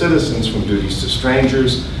fellow citizens from duties to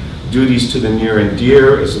strangers, duties to the near and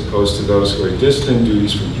dear as opposed to those who are distant,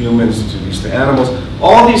 duties from humans, duties to animals.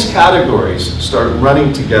 All these categories start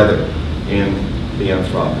running together in the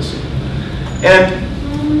Anthropocene.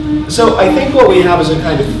 And so I think what we have is a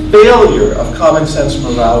kind of failure of common sense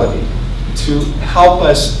morality to help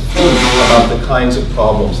us think about the kinds of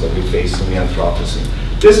problems that we face in the Anthropocene.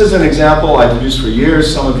 This is an example I've used for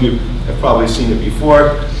years. Some of you have probably seen it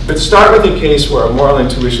before. But start with a case where our moral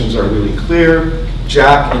intuitions are really clear.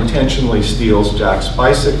 Jack intentionally steals Jack's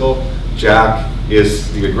bicycle. Jack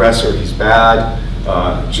is the aggressor, he's bad.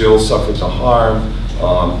 Jill suffered the harm.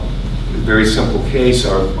 Very simple case,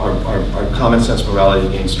 our common sense morality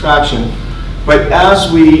gains traction. But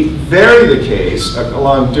as we vary the case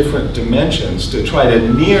along different dimensions to try to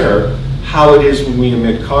mirror how it is when we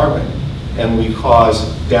emit carbon and we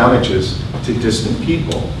cause damages to distant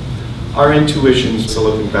people, our intuitions,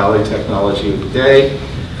 Silicon Valley technology of the day,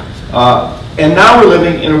 And now we're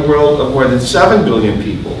living in a world of more than 7 billion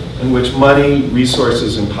people in which money,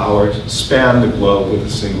 resources, and power span the globe with a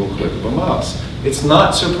single click of a mouse. It's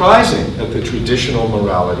not surprising that the traditional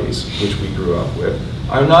moralities which we grew up with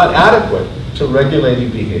are not adequate to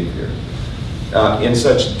regulating behavior in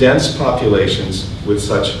such dense populations with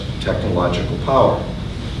such technological power.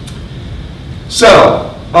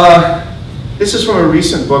 So, this is from a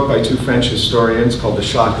recent book by 2 French historians called The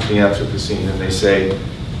Shock of the Anthropocene, and they say,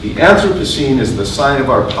 the Anthropocene is the sign of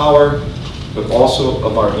our power, but also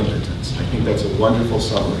of our impotence. I think that's a wonderful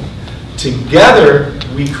summary. Together,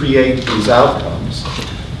 we create these outcomes.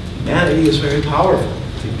 Humanity is very powerful.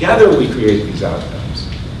 Together, we create these outcomes.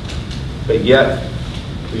 But yet,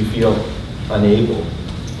 we feel unable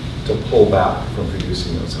to pull back from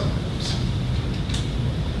producing those outcomes.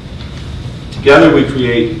 Together, we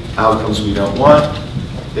create outcomes we don't want,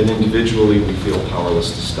 and individually, we feel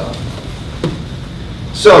powerless to stop.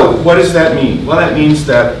 So, what does that mean? Well, that means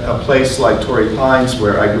that a place like Torrey Pines,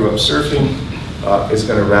 where I grew up surfing, is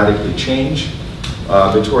going to radically change.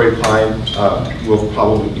 The Torrey Pine will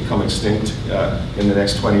probably become extinct in the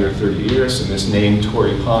next 20 or 30 years, and this name,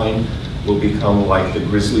 Torrey Pine, will become like the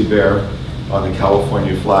grizzly bear on the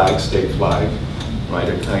California flag, state flag, right?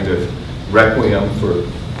 A kind of requiem for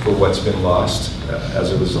what's been lost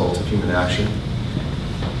as a result of human action.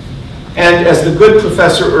 And as the good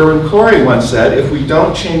Professor Irwin Corey once said, if we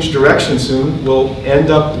don't change direction soon, we'll end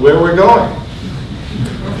up where we're going.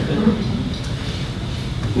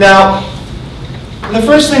 Now, the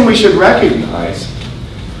first thing we should recognize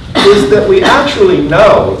is that we actually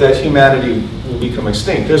know that humanity will become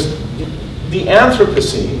extinct. There's the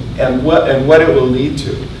Anthropocene and what it will lead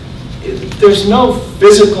to. There's no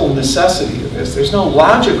physical necessity in this. There's no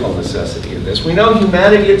logical necessity in this. We know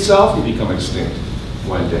humanity itself will become extinct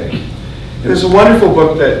one day. There's a wonderful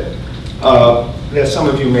book that some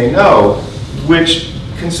of you may know, which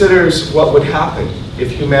considers what would happen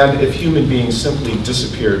if human beings simply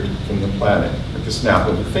disappeared from the planet at the snap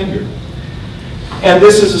of a finger. And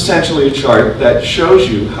this is essentially a chart that shows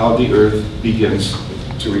you how the Earth begins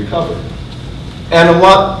to recover. And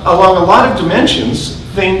along a lot of dimensions,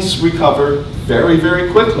 things recover very,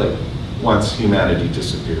 very quickly once humanity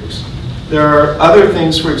disappears. There are other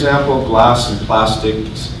things, for example, glass and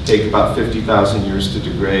plastics take about 50,000 years to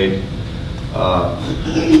degrade.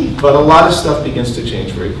 But a lot of stuff begins to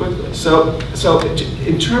change very quickly. So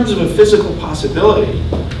in terms of a physical possibility,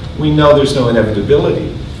 we know there's no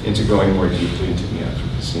inevitability into going more deeply into the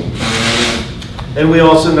Anthropocene. And we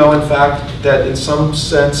also know, in fact, that in some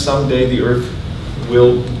sense, someday the Earth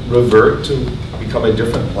will revert to become a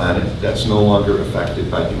different planet that's no longer affected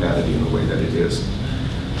by humanity in the way that it is.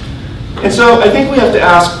 And so I think we have to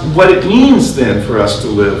ask what it means then for us to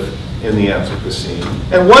live in the Anthropocene.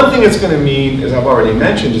 And one thing it's going to mean, as I've already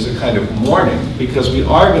mentioned, is a kind of mourning, because we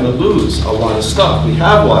are going to lose a lot of stuff. We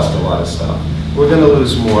have lost a lot of stuff. We're going to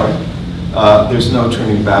lose more. There's no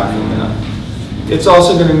turning back from that. It's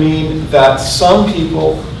also going to mean that some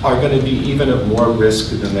people are going to be even at more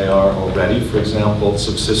risk than they are already. For example,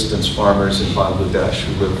 subsistence farmers in Bangladesh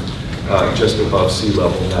who live just above sea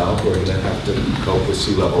level now, who are going to have to cope with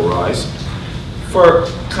sea level rise. For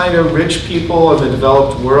kind of rich people in the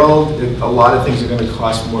developed world, a lot of things are going to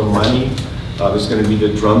cost more money. There's going to be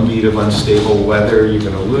the drumbeat of unstable weather. You're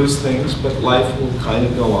going to lose things, but life will kind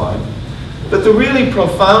of go on. But the really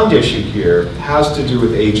profound issue here has to do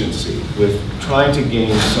with agency, with trying to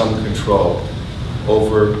gain some control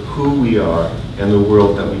over who we are and the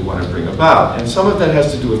world that we want to bring about. And some of that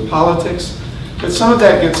has to do with politics, but some of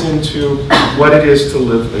that gets into what it is to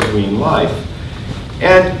live a green life.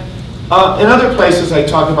 And in other places, I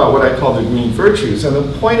talk about what I call the green virtues. And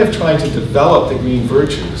the point of trying to develop the green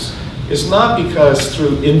virtues is not because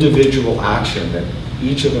through individual action that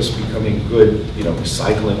each of us becoming good,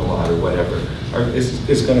 recycling a lot or whatever,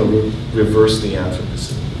 is going to reverse the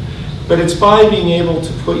Anthropocene. But it's by being able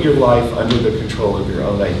to put your life under the control of your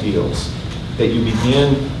own ideals that you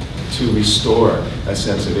begin to restore a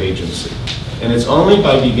sense of agency. And it's only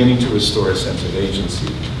by beginning to restore a sense of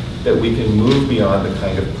agency that we can move beyond the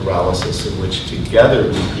kind of paralysis in which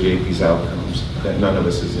together we create these outcomes that none of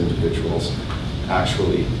us as individuals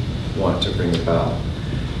actually want to bring about.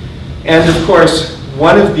 And of course,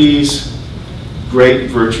 one of these great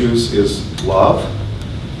virtues is love.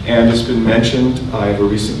 And it's been mentioned, I have a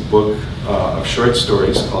recent book of short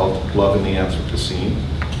stories called Love in the Anthropocene,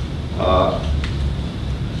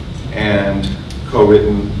 and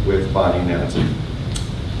co-written with Bonnie Nadzam.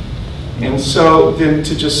 And so then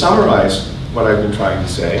to just summarize what I've been trying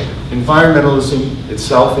to say, environmentalism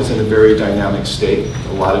itself is in a very dynamic state,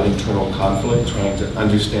 a lot of internal conflict, trying to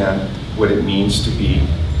understand what it means to be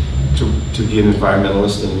to be an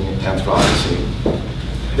environmentalist in the Anthropocene.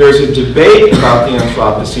 There's a debate about the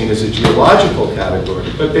Anthropocene as a geological category,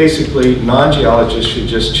 but basically non-geologists should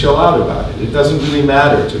just chill out about it. It doesn't really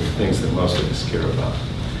matter to the things that most of us care about.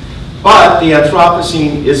 But the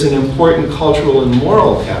Anthropocene is an important cultural and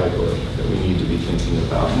moral category that we need to be thinking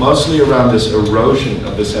about, mostly around this erosion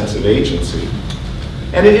of the sense of agency.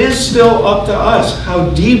 And it is still up to us how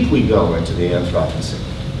deep we go into the Anthropocene.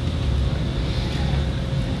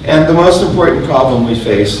 And the most important problem we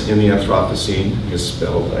face in the Anthropocene,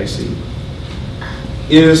 misspelled, I see,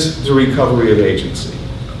 is the recovery of agency.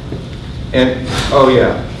 And, oh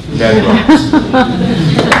yeah, Ned Ross.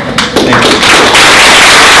 Thank you.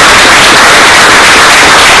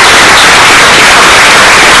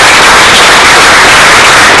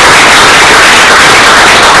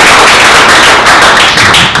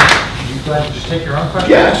 Just take your own question?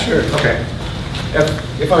 Yeah, sure. Okay.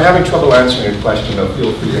 If I'm having trouble answering a question, though,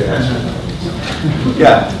 feel free to answer.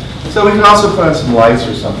 Yeah. So we can also put on some lights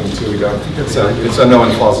or something too. We don't. So no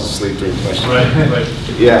one falls asleep during questions.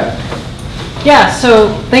 Right. Yeah. Yeah, so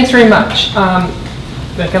thanks very much.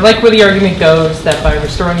 I like where the argument goes that by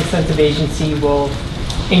restoring a sense of agency will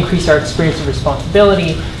increase our experience of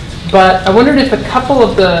responsibility. But I wondered if a couple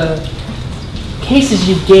of the cases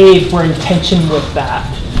you gave were in tension with that.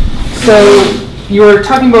 So you were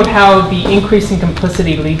talking about how the increase in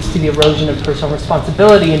complicity leads to the erosion of personal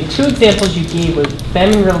responsibility, and two examples you gave were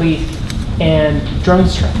famine relief and drone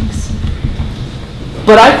strikes.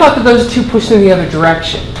 But I thought that those two pushed in the other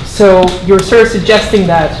direction. So you were sort of suggesting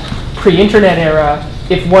that pre-internet era,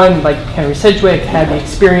 if one, like Henry Sedgwick, had the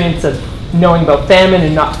experience of knowing about famine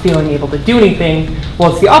and not feeling able to do anything,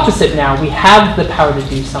 well, it's the opposite now. We have the power to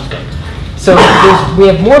do something. So we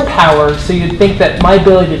have more power, so you'd think that my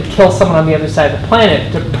ability to kill someone on the other side of the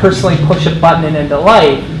planet, to personally push a button and end a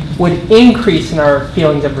life, would increase in our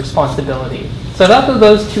feelings of responsibility. So I thought that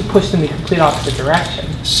those two pushed in the complete opposite direction.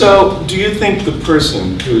 So do you think the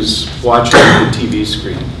person who's watching the TV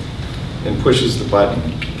screen and pushes the button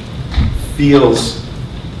feels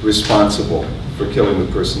responsible for killing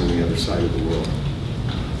the person on the other side of the world?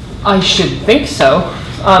 I should think so.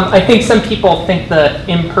 I think some people think the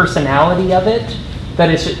impersonality of it,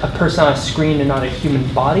 that it's a person on a screen and not a human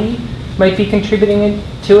body, might be contributing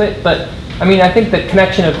to it. But I mean, I think the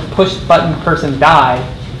connection of push button person die,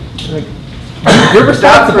 like, you're responsible.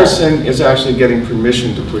 That person is actually getting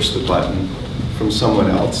permission to push the button from someone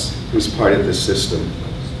else who's part of the system,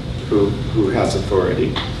 who has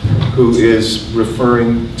authority, who is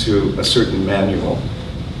referring to a certain manual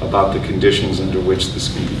about the conditions under which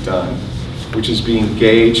this can be done, which is being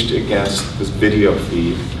gauged against this video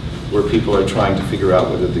feed where people are trying to figure out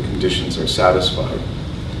whether the conditions are satisfied.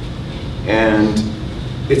 And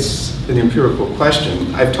it's an empirical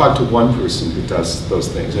question. I've talked to one person who does those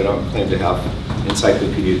things. I don't claim to have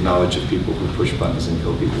encyclopedic knowledge of people who push buttons and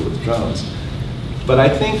kill people with drones. But I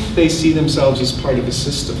think they see themselves as part of a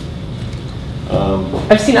system.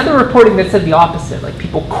 I've seen other reporting that said the opposite, like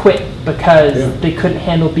people quit because they couldn't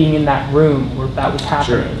handle being in that room where that was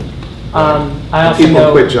happening. Sure. I also people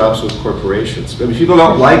know quit jobs with corporations. I mean, people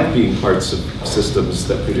don't like being parts of systems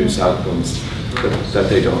that produce outcomes that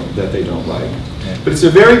they don't like. But it's a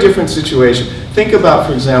very different situation. Think about,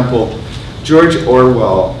 for example, George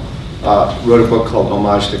Orwell wrote a book called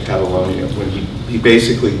Homage to Catalonia when he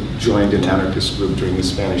basically joined an anarchist group during the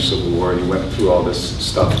Spanish Civil War, and he went through all this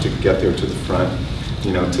stuff to get there to the front,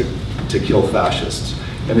 you know, to kill fascists.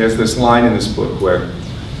 And there's this line in this book where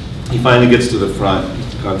he finally gets to the front,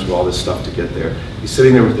 he's gone through all this stuff to get there. He's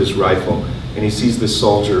sitting there with his rifle, and he sees this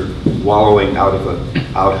soldier wallowing out of an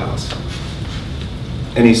outhouse.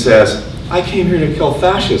 And he says, I came here to kill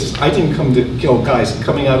fascists. I didn't come to kill guys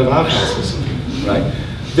coming out of outhouses, right?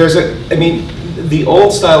 I mean, the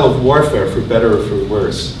old style of warfare, for better or for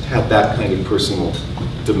worse, had that kind of personal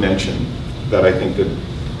dimension that I think that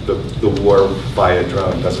the war via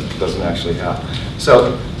drone doesn't actually have.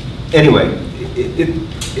 So anyway,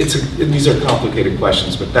 these are complicated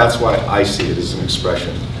questions, but that's why I see it as an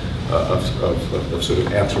expression of sort of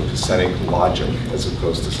anthropocenic logic as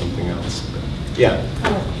opposed to something else. Yeah?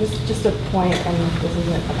 Just a point, and this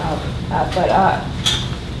isn't about that,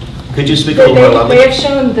 but could you speak a little more loudly? They have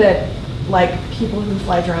shown that like people who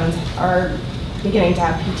fly drones are beginning to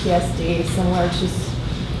have PTSD similar to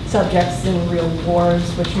subjects in real wars,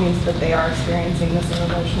 which means that they are experiencing the same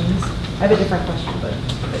emotions. I have a different question, but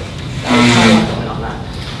that was my point on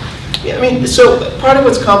that. Yeah, I mean, so part of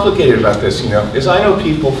what's complicated about this, you know, is I know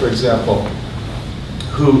people, for example,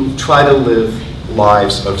 who try to live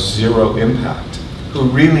lives of zero impact, who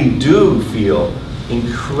really do feel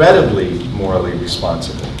incredibly morally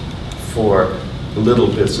responsible for little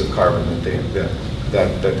bits of carbon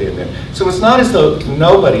that they emit. So it's not as though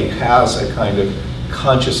nobody has a kind of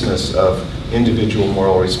consciousness of individual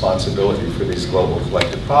moral responsibility for these global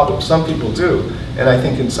collective problems. Some people do, and I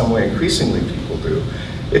think in some way increasingly people do.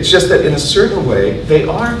 It's just that in a certain way, they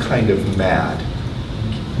are kind of mad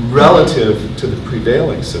relative to the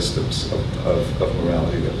prevailing systems of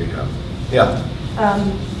morality that we have. Yeah?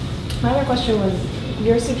 My other question was,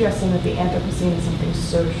 you're suggesting that the Anthropocene is something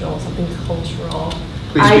social, something cultural.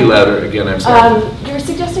 Please be louder again, I'm sorry. You're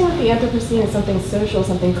suggesting that the Anthropocene is something social,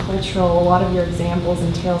 something cultural. A lot of your examples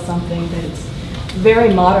entail something that's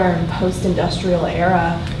very modern, post-industrial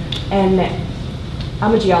era. And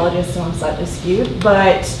I'm a geologist, so I'm slightly skewed,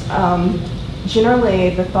 but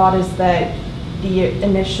generally the thought is that the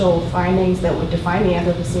initial findings that would define the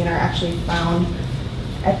Anthropocene are actually found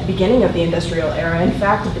at the beginning of the industrial era. In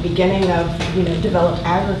fact, at the beginning of developed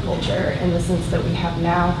agriculture in the sense that we have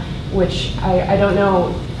now, which I don't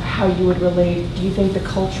know how you would relate. Do you think the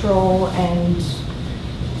cultural and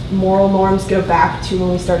moral norms go back to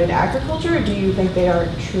when we started agriculture, or do you think they are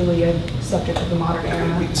truly a subject of the modern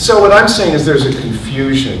era? So what I'm saying is there's a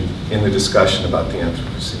confusion in the discussion about the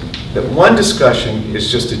Anthropocene. That one discussion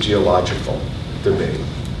is just a geological debate,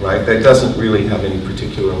 right? That doesn't really have any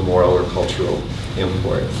particular moral or cultural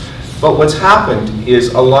import. But what's happened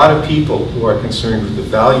is a lot of people who are concerned with the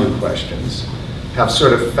value questions have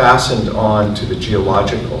sort of fastened on to the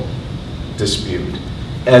geological dispute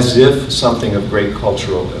as if something of great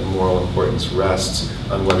cultural and moral importance rests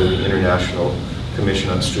on whether the International Commission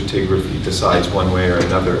on Stratigraphy decides one way or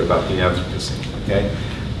another about the Anthropocene, okay?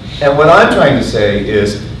 And what I'm trying to say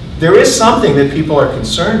is there is something that people are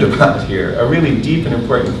concerned about here, a really deep and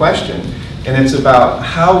important question, and it's about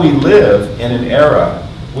how we live in an era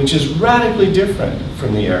which is radically different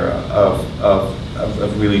from the era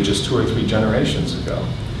of really just 2 or 3 generations ago.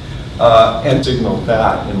 And signal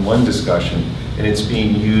that in one discussion, and it's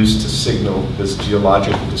being used to signal this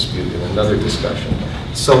geological dispute in another discussion.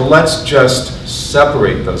 So let's just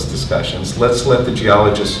separate those discussions. Let's let the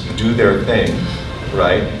geologists do their thing,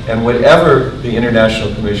 right? And whatever the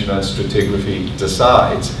International Commission on Stratigraphy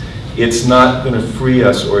decides, it's not going to free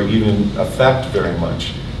us or even affect very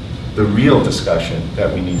much the real discussion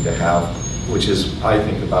that we need to have, which is, I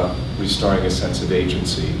think, about restoring a sense of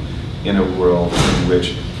agency in a world in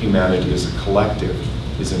which humanity as a collective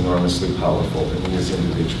is enormously powerful, and we as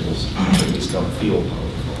individuals at least don't feel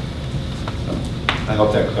powerful. So, I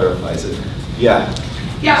hope that clarifies it. Yeah?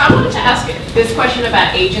 Yeah, I wanted to ask this question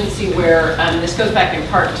about agency where this goes back in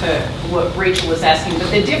part to what Rachel was asking, but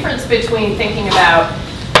the difference between thinking about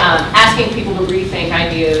asking people to rethink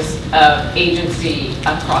ideas of agency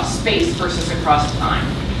across space versus across time.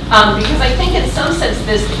 Because I think in some sense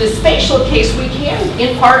this spatial case we can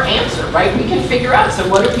in part answer, right? We can figure out, so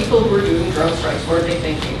what are people who are doing drone strikes? What are they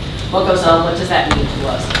thinking? What goes on? What does that mean to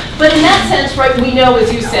us? But in that sense, right, we know,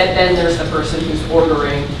 as you said, then there's the person who's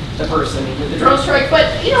ordering the person who did the drone strike.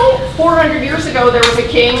 But, 400 years ago, there was a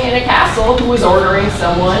king in a castle who was ordering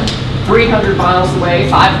someone 300 miles away,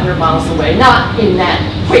 500 miles away, not in that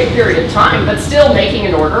quick period of time, but still making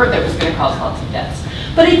an order that was going to cause lots of deaths.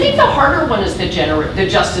 But I think the harder one is the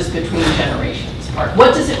justice between generations part.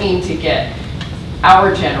 What does it mean to get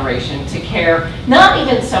our generation to care, not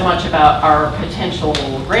even so much about our potential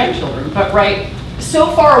grandchildren, but right,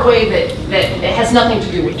 so far away that it has nothing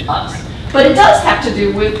to do with us. But it does have to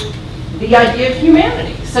do with the idea of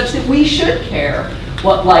humanity, such that we should care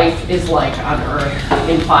what life is like on Earth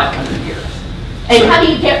in 500 years. And how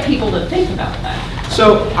do you get people to think about that?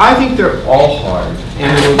 So I think they're all hard,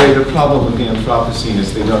 and in a way the problem with the Anthropocene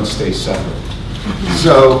is they don't stay separate.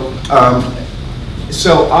 So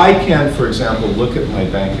I can, for example, look at my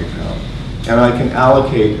bank account, and I can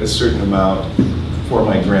allocate a certain amount for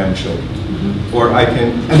my grandchildren. Or I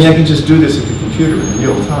can just do this at the computer in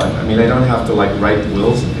real time. I mean, I don't have to write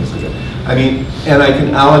wills and things like that. And I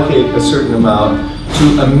can allocate a certain amount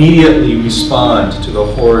to immediately respond to the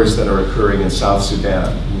horrors that are occurring in South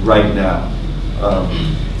Sudan right now.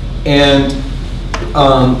 And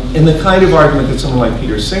the kind of argument that someone like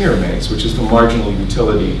Peter Singer makes, which is the marginal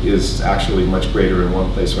utility is actually much greater in one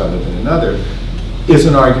place rather than another, is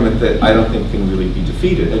an argument that I don't think can really be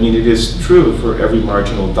defeated. I mean, it is true for every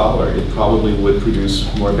marginal dollar. It probably would produce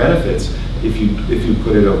more benefits if you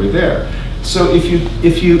put it over there. So if you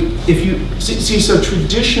see, so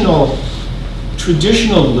traditional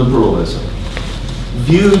liberalism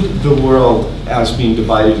viewed the world as being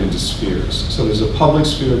divided into spheres. So there's a public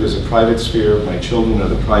sphere, there's a private sphere. My children are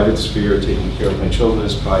the private sphere, taking care of my children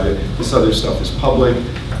is private. This other stuff is public.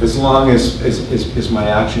 As long as my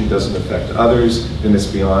action doesn't affect others, then it's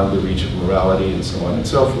beyond the reach of morality and so on and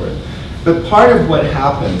so forth. But part of what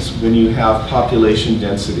happens when you have population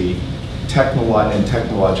density and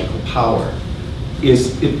technological power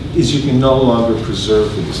is you can no longer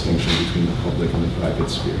preserve the distinction between the public and the private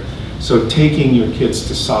sphere. So taking your kids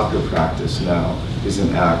to soccer practice now is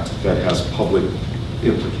an act that has public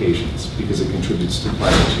implications because it contributes to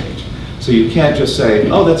climate change. So you can't just say,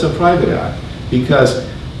 oh, that's a private act, because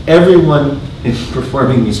everyone in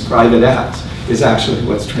performing these private acts is actually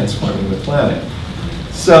what's transforming the planet.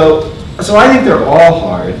 So I think they're all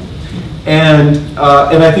hard, and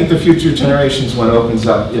I think the future generations one opens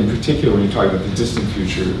up, in particular when you talk about the distant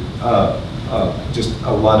future, just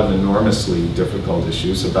a lot of enormously difficult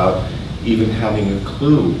issues about even having a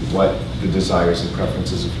clue what the desires and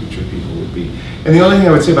preferences of future people would be. And the only thing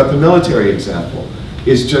I would say about the military example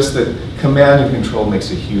is just that command and control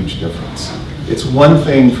makes a huge difference. It's one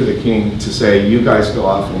thing for the king to say, you guys go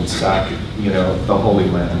off and sack, the Holy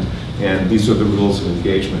Land, and these are the rules of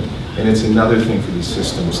engagement. And it's another thing for these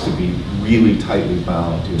systems to be really tightly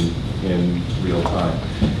bound in real time.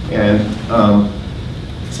 And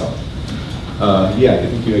yeah, I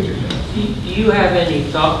think you had your hand. Do you have any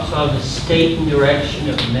thoughts on the state and direction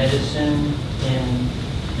of medicine in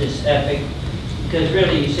this epic? Because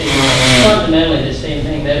really, you say fundamentally the same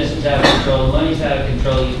thing. Medicine's out of control, money's out of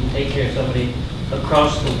control. You can take care of somebody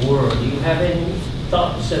across the world. Do you have any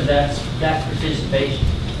thoughts of that participation?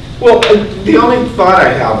 Well, the only thought I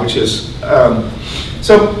have, which is,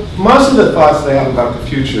 so most of the thoughts that I have about the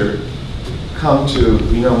future come to,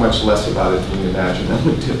 we know much less about it than we imagine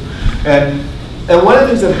them to. And one of the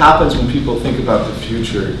things that happens when people think about the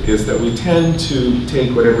future is that we tend to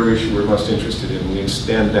take whatever issue we're most interested in and we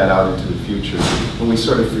extend that out into the future. And we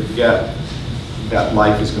sort of forget that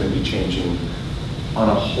life is going to be changing on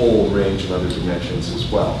a whole range of other dimensions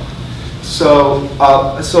as well. So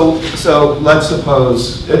let's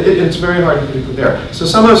suppose, it's very hard to predict there. So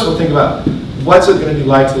some of us will think about, what's it going to be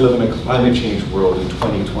like to live in a climate change world in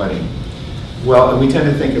 2020? Well, and we tend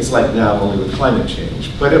to think it's like now, only with climate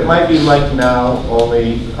change. But it might be like now,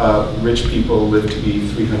 only rich people live to be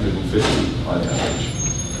 350 on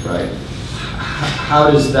average, right?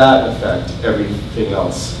 How does that affect everything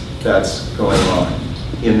else that's going on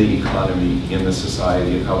in the economy, in the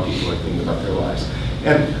society, and how people are thinking about their lives?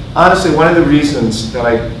 And honestly, one of the reasons that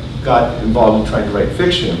I got involved in trying to write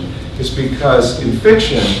fiction is because in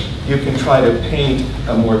fiction, you can try to paint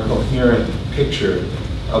a more coherent picture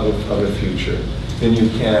of the future than you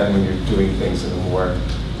can when you're doing things in a more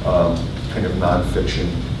kind of non-fiction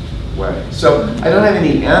way. So I don't have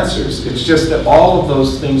any answers. It's just that all of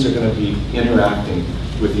those things are going to be interacting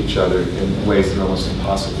with each other in ways that are almost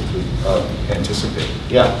impossible to anticipate.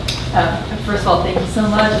 Yeah? First of all, thank you so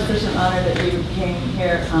much. It's such an honor that you came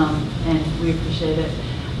here, and we appreciate it.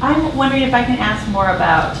 I'm wondering if I can ask more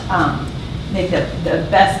about maybe the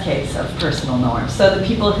best case of personal norms. So the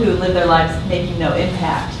people who live their lives making no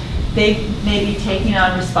impact, they may be taking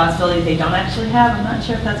on responsibility they don't actually have. I'm not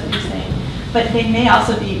sure if that's what you're saying. But they may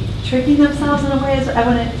also be tricking themselves in a way. I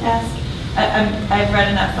want to ask, I've read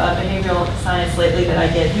enough behavioral science lately that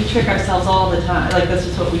I get, we trick ourselves all the time. Like, that's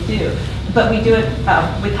just what we do. But we do it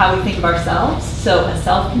with how we think of ourselves. So a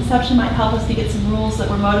self-conception might help us to get some rules that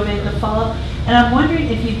we're motivated to follow. And I'm wondering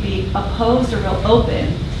if you'd be opposed or real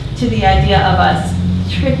open to the idea of us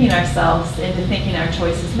tricking ourselves into thinking our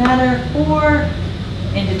choices matter, or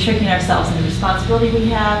into tricking ourselves into responsibility we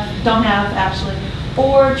don't have actually,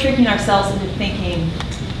 or tricking ourselves into thinking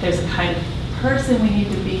there's a kind of person we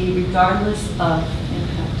need to be regardless of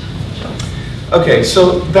impact choice. Okay,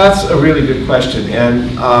 so that's a really good question,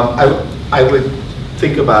 and I would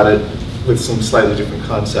think about it with some slightly different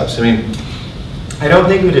concepts. I mean, I don't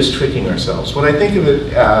think of it as tricking ourselves. What I think of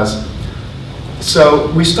it as,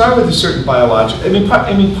 so we start with a certain biological, I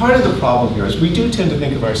mean, part of the problem here is we do tend to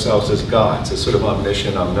think of ourselves as gods, as sort of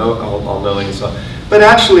omniscient, all-knowing and so on. But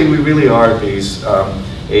actually, we really are these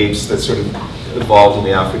apes that sort of evolved in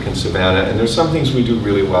the African savanna, and there's some things we do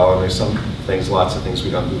really well, and there's some things, lots of things we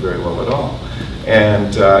don't do very well at all.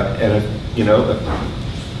 And you know,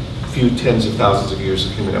 a few tens of thousands of years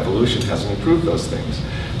of human evolution hasn't improved those things.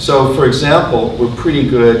 So, for example, we're pretty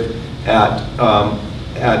good at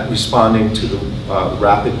responding to the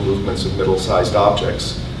rapid movements of middle-sized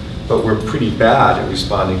objects, but we're pretty bad at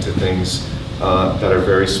responding to things that are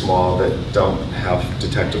very small, that don't have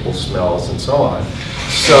detectable smells, and so on.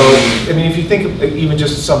 So, I mean, if you think of even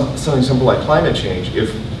just something simple like climate change,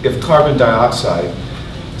 if carbon dioxide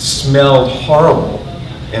smelled horrible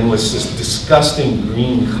and was this disgusting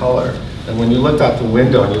green color, and when you looked out the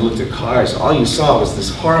window and you looked at cars, all you saw was this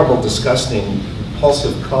horrible, disgusting,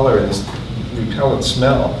 repulsive color and this repellent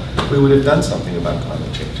smell, we would have done something about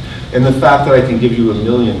climate change. And the fact that I can give you a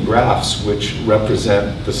million graphs which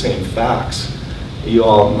represent the same facts, you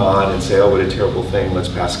all nod and say, oh, what a terrible thing, let's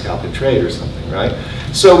pass cap and trade or something, right?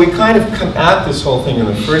 So we kind of come at this whole thing in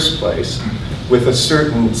the first place with a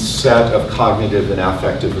certain set of cognitive and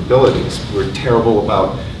affective abilities. We're terrible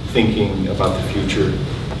about thinking about the future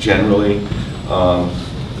generally.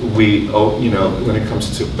 When it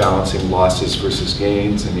comes to balancing losses versus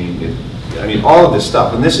gains, I mean, all of this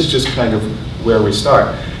stuff. And this is just kind of where we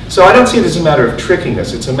start. So I don't see it as a matter of tricking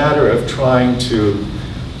us. It's a matter of trying to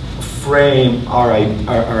frame our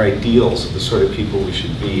ideals of the sort of people we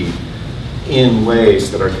should be in ways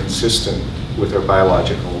that are consistent with our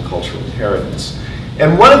biological and cultural inheritance.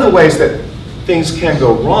 And one of the ways that things can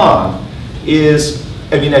go wrong is,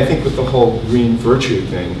 I think with the whole green virtue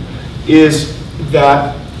thing, is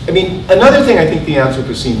that, another thing I think the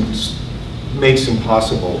Anthropocene makes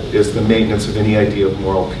impossible is the maintenance of any idea of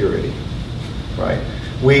moral purity, right?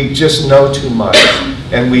 We just know too much,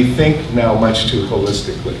 and we think now much too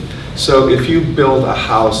holistically. So if you build a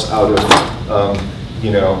house out of,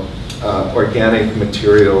 organic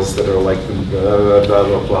materials that are like blah, blah,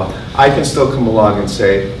 blah, blah, I can still come along and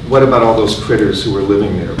say, what about all those critters who were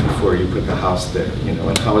living there before you put the house there?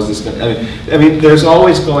 And how is this going to, there's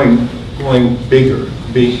always going bigger,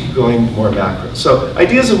 going more macro. So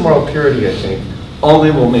ideas of moral purity, I think, only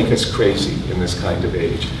will make us crazy in this kind of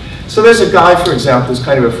age. So there's a guy, for example, who's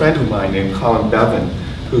kind of a friend of mine named Colin Bevan,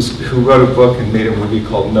 who wrote a book and made a movie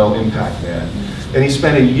called No Impact Man. And he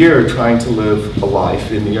spent a year trying to live a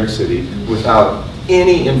life in New York City without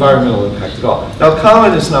any environmental impact at all. Now,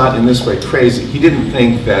 Colin is not in this way crazy. He didn't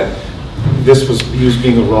think that he was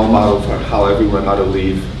being a role model for how everyone ought to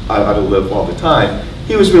live all the time.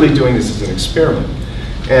 He was really doing this as an experiment.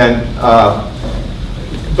 And,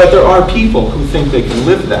 but there are people who think they can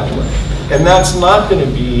live that way. And that's not going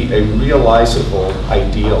to be a realizable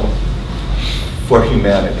ideal for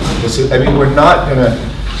humanity.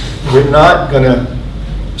 We're not gonna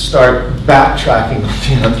start backtracking with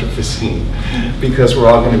the Anthropocene because we're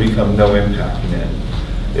all going to become no impact men.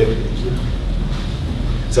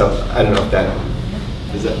 So I don't know if that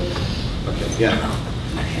is that. Okay, yeah.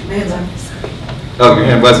 Oh, your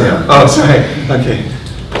hand wasn't up. Oh, sorry. Okay.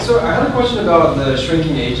 So I had a question about the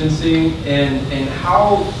shrinking agency and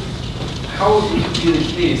how it could be the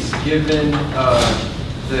case given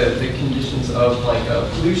the conditions of like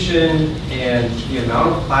pollution and the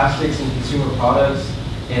amount of plastics in consumer products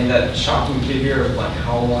and that shocking figure of like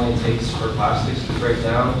how long it takes for plastics to break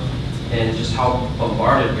down and just how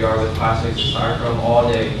bombarded we are with plastics and styrofoam all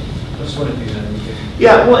day. I just want to do that.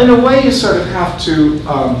 Yeah, well, in a way, you sort of have to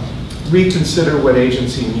reconsider what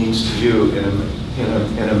agency means to you in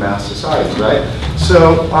a mass society, right?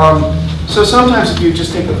 So, so sometimes if you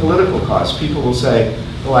just take the political cost, people will say,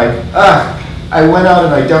 like, I went out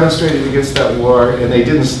and I demonstrated against that war, and they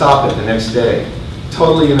didn't stop it the next day.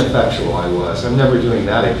 Totally ineffectual I was. I'm never doing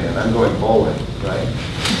that again. I'm going bowling, right?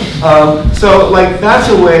 So, like, that's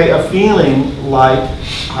a way of feeling like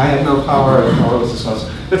I had no power and power was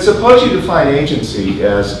responsible. But suppose you define agency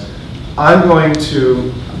as I'm going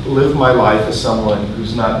to live my life as someone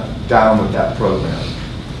who's not down with that program,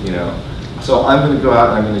 So I'm going to go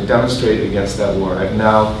out and I'm going to demonstrate against that war. I've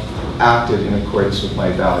now acted in accordance with my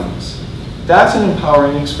values. That's an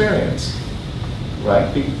empowering experience, right?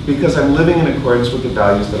 Because I'm living in accordance with the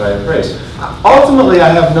values that I embrace. Ultimately, I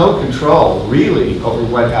have no control, really, over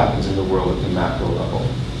what happens in the world at the macro level.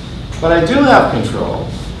 But I do have control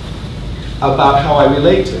about how I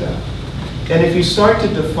relate to that. And if you start to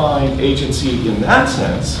define agency in that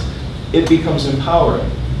sense, it becomes empowering.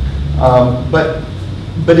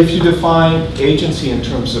 But if you define agency in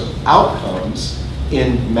terms of outcomes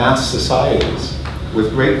in mass societies with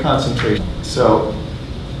great concentration, so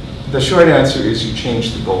the short answer is you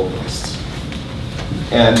change the goalposts.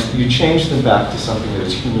 And you change them back to something that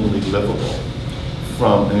is humanly livable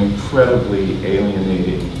from an incredibly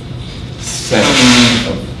alienating sense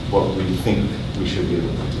of what we think we should be able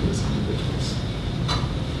to do as individuals.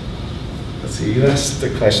 Let's see, you asked the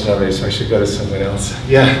question already, so I should go to someone else.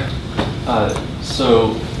 Yeah?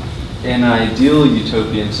 So, an ideal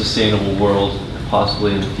utopian sustainable world,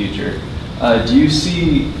 possibly in the future, do you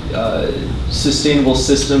see sustainable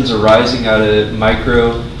systems arising out of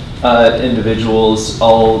micro individuals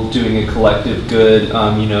all doing a collective good,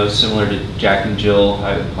 similar to Jack and Jill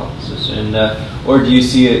hypothesis? And, or do you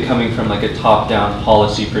see it coming from like a top-down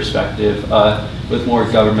policy perspective with more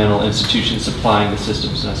governmental institutions supplying the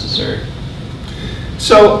systems necessary?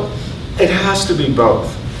 So it has to be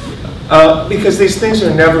both. Because these things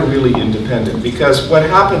are never really independent. Because what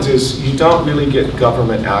happens is you don't really get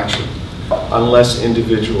government action unless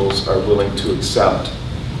individuals are willing to accept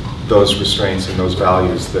those restraints and those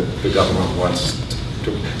values that the government wants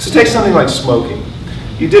to. So take something like smoking.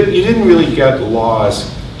 You didn't really get laws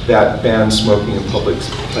that banned smoking in public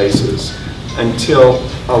places until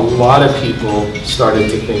a lot of people started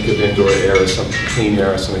to think of indoor air as some clean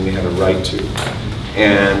air as something they had a right to.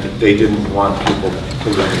 And they didn't want people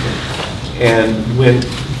polluting it. And when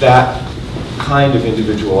that kind of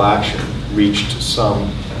individual action reached some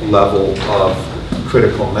level of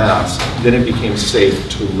critical mass, then it became safe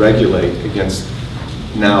to regulate against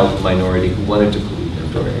now the minority who wanted to pollute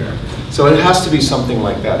indoor air. So it has to be something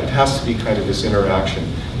like that. It has to be kind of this interaction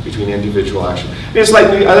between individual action. I mean, it's like,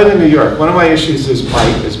 I live in New York. One of my issues is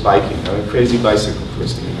biking. I'm a crazy bicycle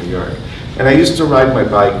person in New York. And I used to ride my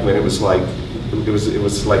bike when it was like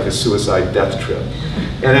a suicide death trip.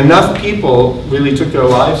 And enough people really took their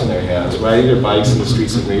lives in their hands riding their bikes in the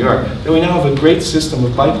streets of New York that we now have a great system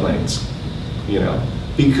of bike lanes, you know,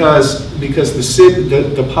 because the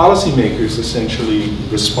policymakers essentially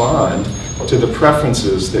respond to the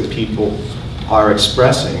preferences that people are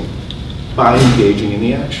expressing by engaging in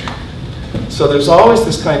the action. So there's always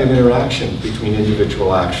this kind of interaction between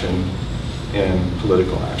individual action and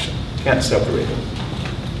political action. Can't separate them.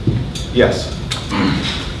 Yes?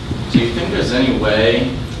 Do you think there's any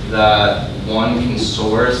way that one can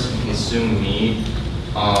source and consume meat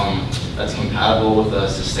that's compatible with a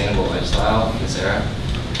sustainable lifestyle in this era?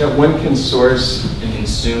 That one can source and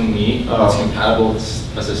consume meat that's compatible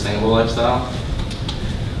with a sustainable lifestyle?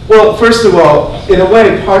 Well, first of all, in a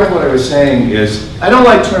way, part of what I was saying is, I don't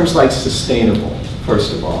like terms like sustainable,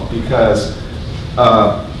 first of all, because,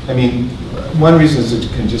 I mean, one reason is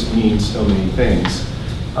it can just mean so many things.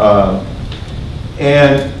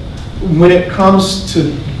 And when it comes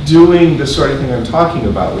to doing the sort of thing I'm talking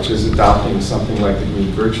about, which is adopting something like the green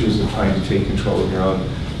virtues and trying to take control of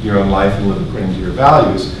your own life and live according to your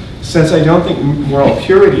values, since I don't think moral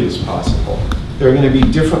purity is possible, there are going to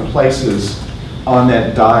be different places on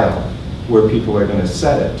that dial where people are going to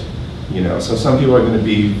set it. You know, so some people are going to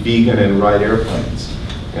be vegan and ride airplanes,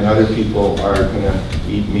 and other people are going to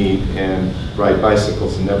eat meat and ride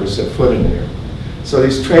bicycles and never set foot in an airplane. So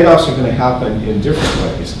these trade-offs are going to happen in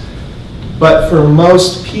different ways. But for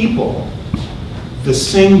most people, the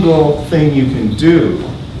single thing you can do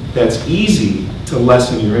that's easy to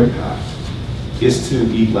lessen your impact is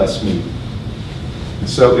to eat less meat.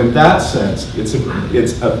 So in that sense, that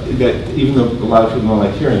even though a lot of people don't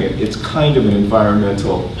like hearing it, it's kind of an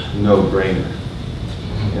environmental no-brainer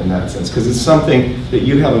in that sense, because it's something that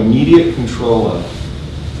you have immediate control of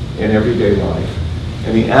in everyday life.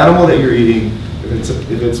 And the animal that you're eating,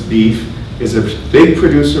 if it's beef, is a big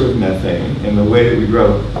producer of methane, and the way that we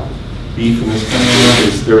grow beef in this country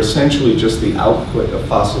is they're essentially just the output of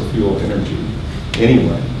fossil fuel energy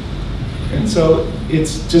anyway. And so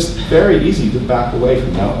it's just very easy to back away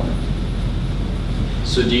from that one.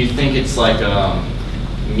 So do you think it's like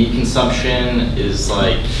meat consumption is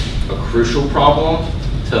like a crucial problem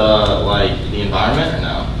to like the environment, or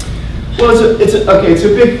no? Well, it's a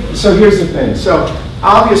big, so here's the thing. So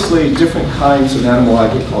obviously different kinds of animal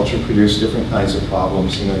agriculture produce different kinds of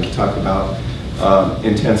problems. You know, you talk about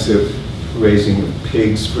intensive raising of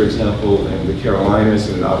pigs, for example, in the Carolinas,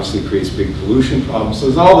 and it obviously creates big pollution problems. So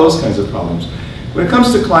there's all those kinds of problems. When it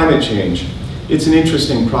comes to climate change, it's an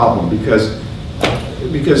interesting problem because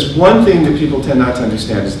one thing that people tend not to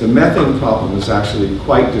understand is the methane problem is actually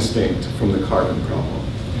quite distinct from the carbon problem.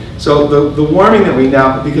 So the warming that we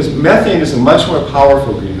now, because methane is a much more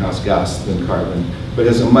powerful greenhouse gas than carbon, but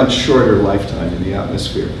has a much shorter lifetime in the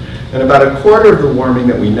atmosphere. And about a quarter of the warming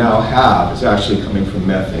that we now have is actually coming from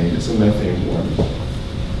methane. It's a methane warming.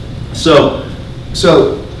 So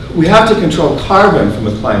we have to control carbon from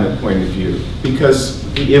a climate point of view because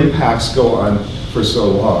the impacts go on for so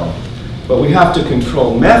long. But we have to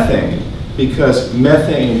control methane because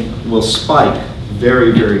methane will spike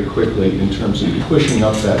very, very quickly in terms of pushing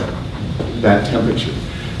up that temperature.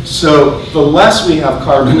 So the less we have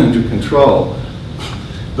carbon under control,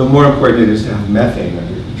 the more important it is to have methane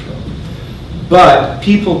under control. But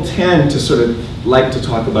people tend to sort of like to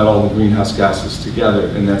talk about all the greenhouse gases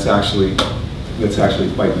together, and that's actually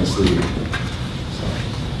quite misleading. So,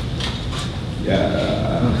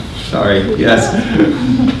 yeah, sorry, yes.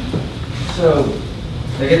 So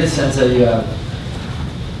I get the sense that you have,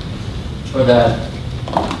 or that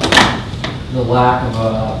the lack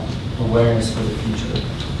of awareness for the future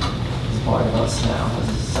is part of us now as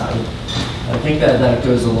a society. I think that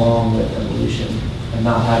goes along with evolution and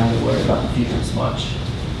not having to worry about the future as much.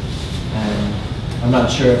 And I'm not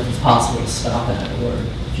sure if it's possible to stop that, or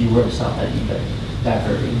if you were to stop that, you'd be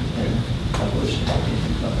diverting in evolution.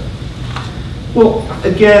 Well,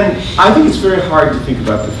 again, I think it's very hard to think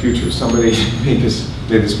about the future. Somebody made this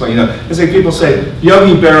point, as like people say,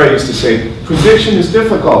 Yogi Berra used to say, prediction is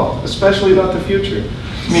difficult, especially about the future.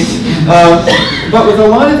 I mean, but with a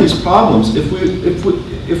lot of these problems,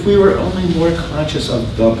 if we were only more conscious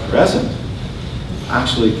of the present,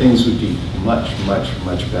 actually things would be much, much,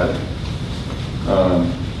 much better.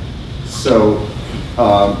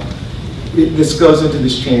 This goes into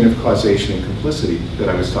this chain of causation and complicity that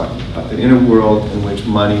I was talking about, that in a world in which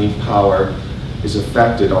money, power is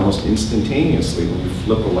affected almost instantaneously when you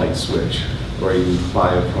flip a light switch or you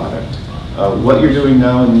buy a product, what you're doing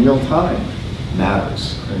now in real time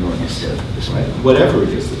matters enormously, right? Whatever it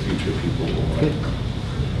is the future people will want.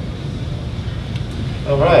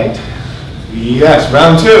 All right. Yes,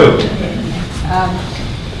 round two.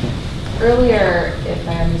 Earlier, if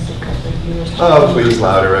I understood correctly, you were talking... Oh, please,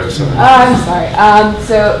 louder, I'm sorry. I'm sorry.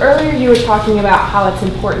 So earlier you were talking about how it's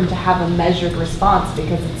important to have a measured response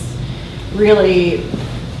because it's really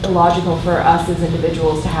illogical for us as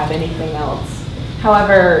individuals to have anything else.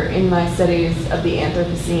 However, in my studies of the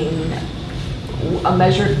Anthropocene, a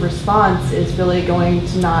measured response is really going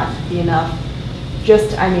to not be enough.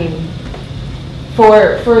 Just, I mean,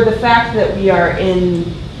 for the fact that we are in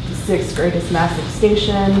the 6th greatest mass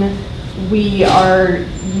extinction, we are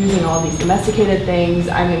using all these domesticated things.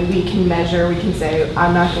 I mean, we can measure, we can say,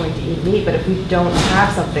 I'm not going to eat meat, but if we don't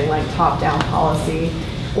have something like top-down policy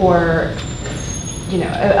or,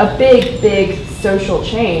 a big, big social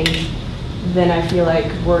change, then I feel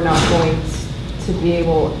like we're not going to be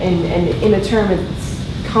able, and in a term it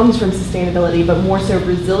comes from sustainability, but more so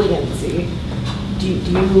resiliency. Do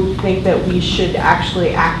you think that we should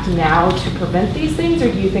actually act now to prevent these things,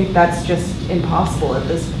 or do you think that's just impossible at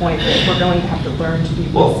this point, that we're going to have to learn to be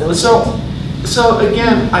resilient? So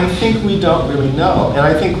again, I think we don't really know. And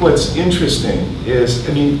I think what's interesting is,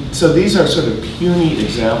 so these are sort of puny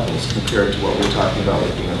examples compared to what we're talking about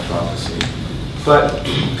with the Anthropocene. But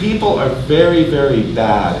people are very, very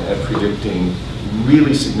bad at predicting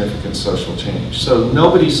really significant social change. So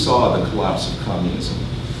nobody saw the collapse of communism,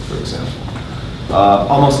 for example.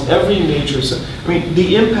 Almost every major,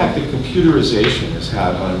 the impact that computerization has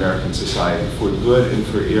had on American society for good and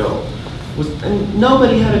for ill, and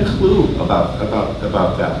nobody had a clue about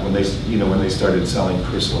that when they started selling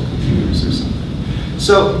personal computers or something.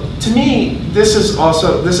 So to me, this is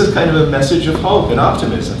kind of a message of hope and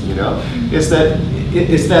optimism. Is that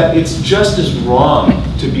it's just as wrong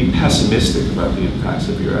to be pessimistic about the impacts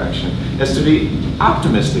of your action as to be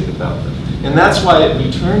optimistic about them, and that's why it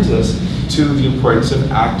returns us to the importance of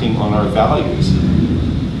acting on our values.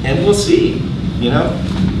 And we'll see,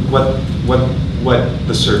 what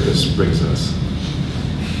the circus brings us.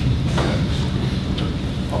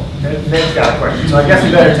 Ned's got a question, so I guess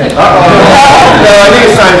we better take it. No, I think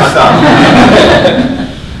it's time to stop.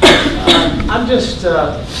 I'm just,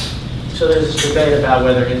 so there's this debate about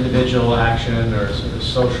whether individual action or sort of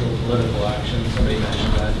social political action, somebody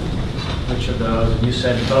mentioned that, which of those, and you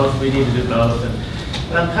said both, we need to do both.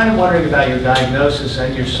 And I'm kind of wondering about your diagnosis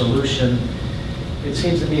and your solution. It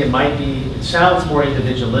seems to me it sounds more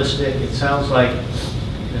individualistic. It sounds like,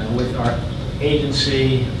 with our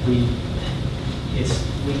agency, we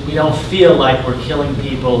don't feel like we're killing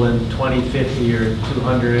people in 2050 or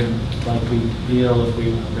 200 like we feel if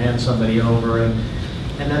we ran somebody over. And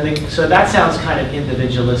then so that sounds kind of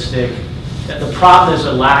individualistic. The problem is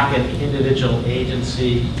a lack of individual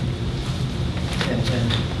agency and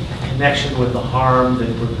connection with the harm that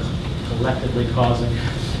we're collectively causing.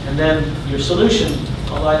 And then your solution,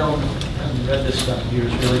 although I haven't read this stuff of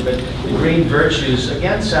yours really, but the green virtues,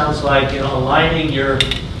 again, sounds like aligning your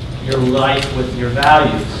life with your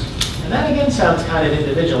values. And that again sounds kind of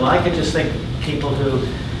individual. I could just think people who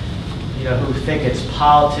think it's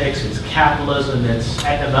politics, it's capitalism, it's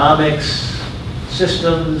economics,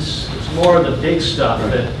 systems, it's more of the big stuff.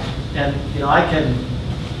 And I can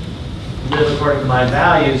live according to my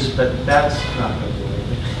values, but that's not going to do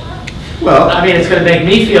anything. Well, I mean, it's going to make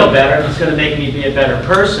me feel better. It's going to make me be a better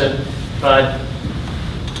person. But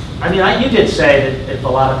I mean, you did say that if a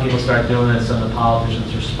lot of people start doing this, then the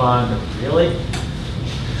politicians respond. But really?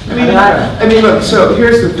 I mean, look. So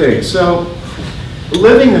here's the thing. So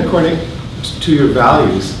living according to your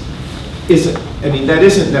values that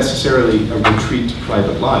isn't necessarily a retreat to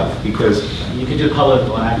private life, because you can do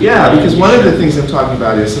political action. Yeah, because one of the things I'm talking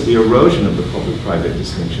about is the erosion of the public-private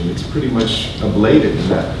distinction. It's pretty much ablated in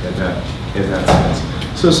that sense.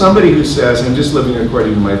 So somebody who says, I'm just living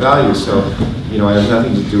according to my values, so I have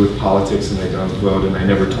nothing to do with politics and I don't vote and I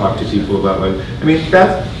never talk to people about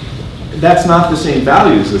that's not the same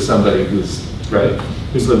values as somebody who's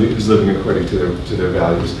living according to their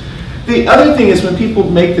values. The other thing is when people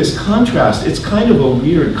make this contrast, it's kind of a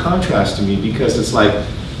weird contrast to me because it's like,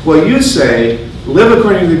 well, you say, live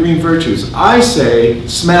according to the green virtues. I say,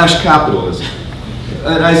 smash capitalism.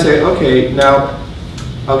 And I say, okay, now,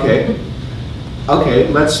 okay,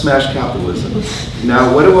 let's smash capitalism.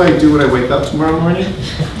 Now, what do I do when I wake up tomorrow morning?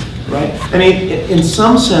 Right? I mean, in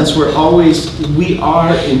some sense, we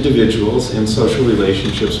are individuals in social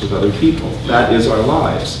relationships with other people. That is our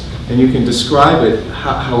lives. And you can describe it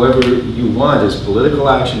however you want, as political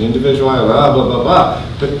action, individual, blah, blah, blah, blah.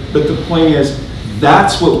 But the point is,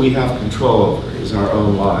 that's what we have control over, is our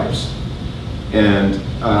own lives. And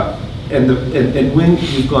when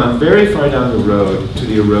we've gone very far down the road to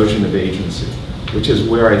the erosion of agency, which is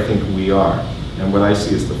where I think we are, and what I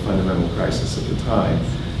see as the fundamental crisis of the time,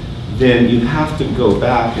 then you have to go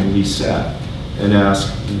back and reset and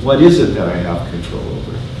ask, what is it that I have control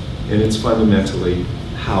over? And it's fundamentally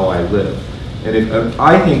how I live. And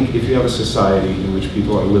I think if you have a society in which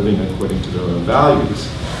people are living according to their own values,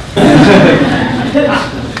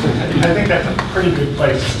 I think that's a pretty good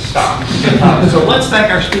place to stop. So let's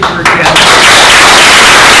thank our speaker again.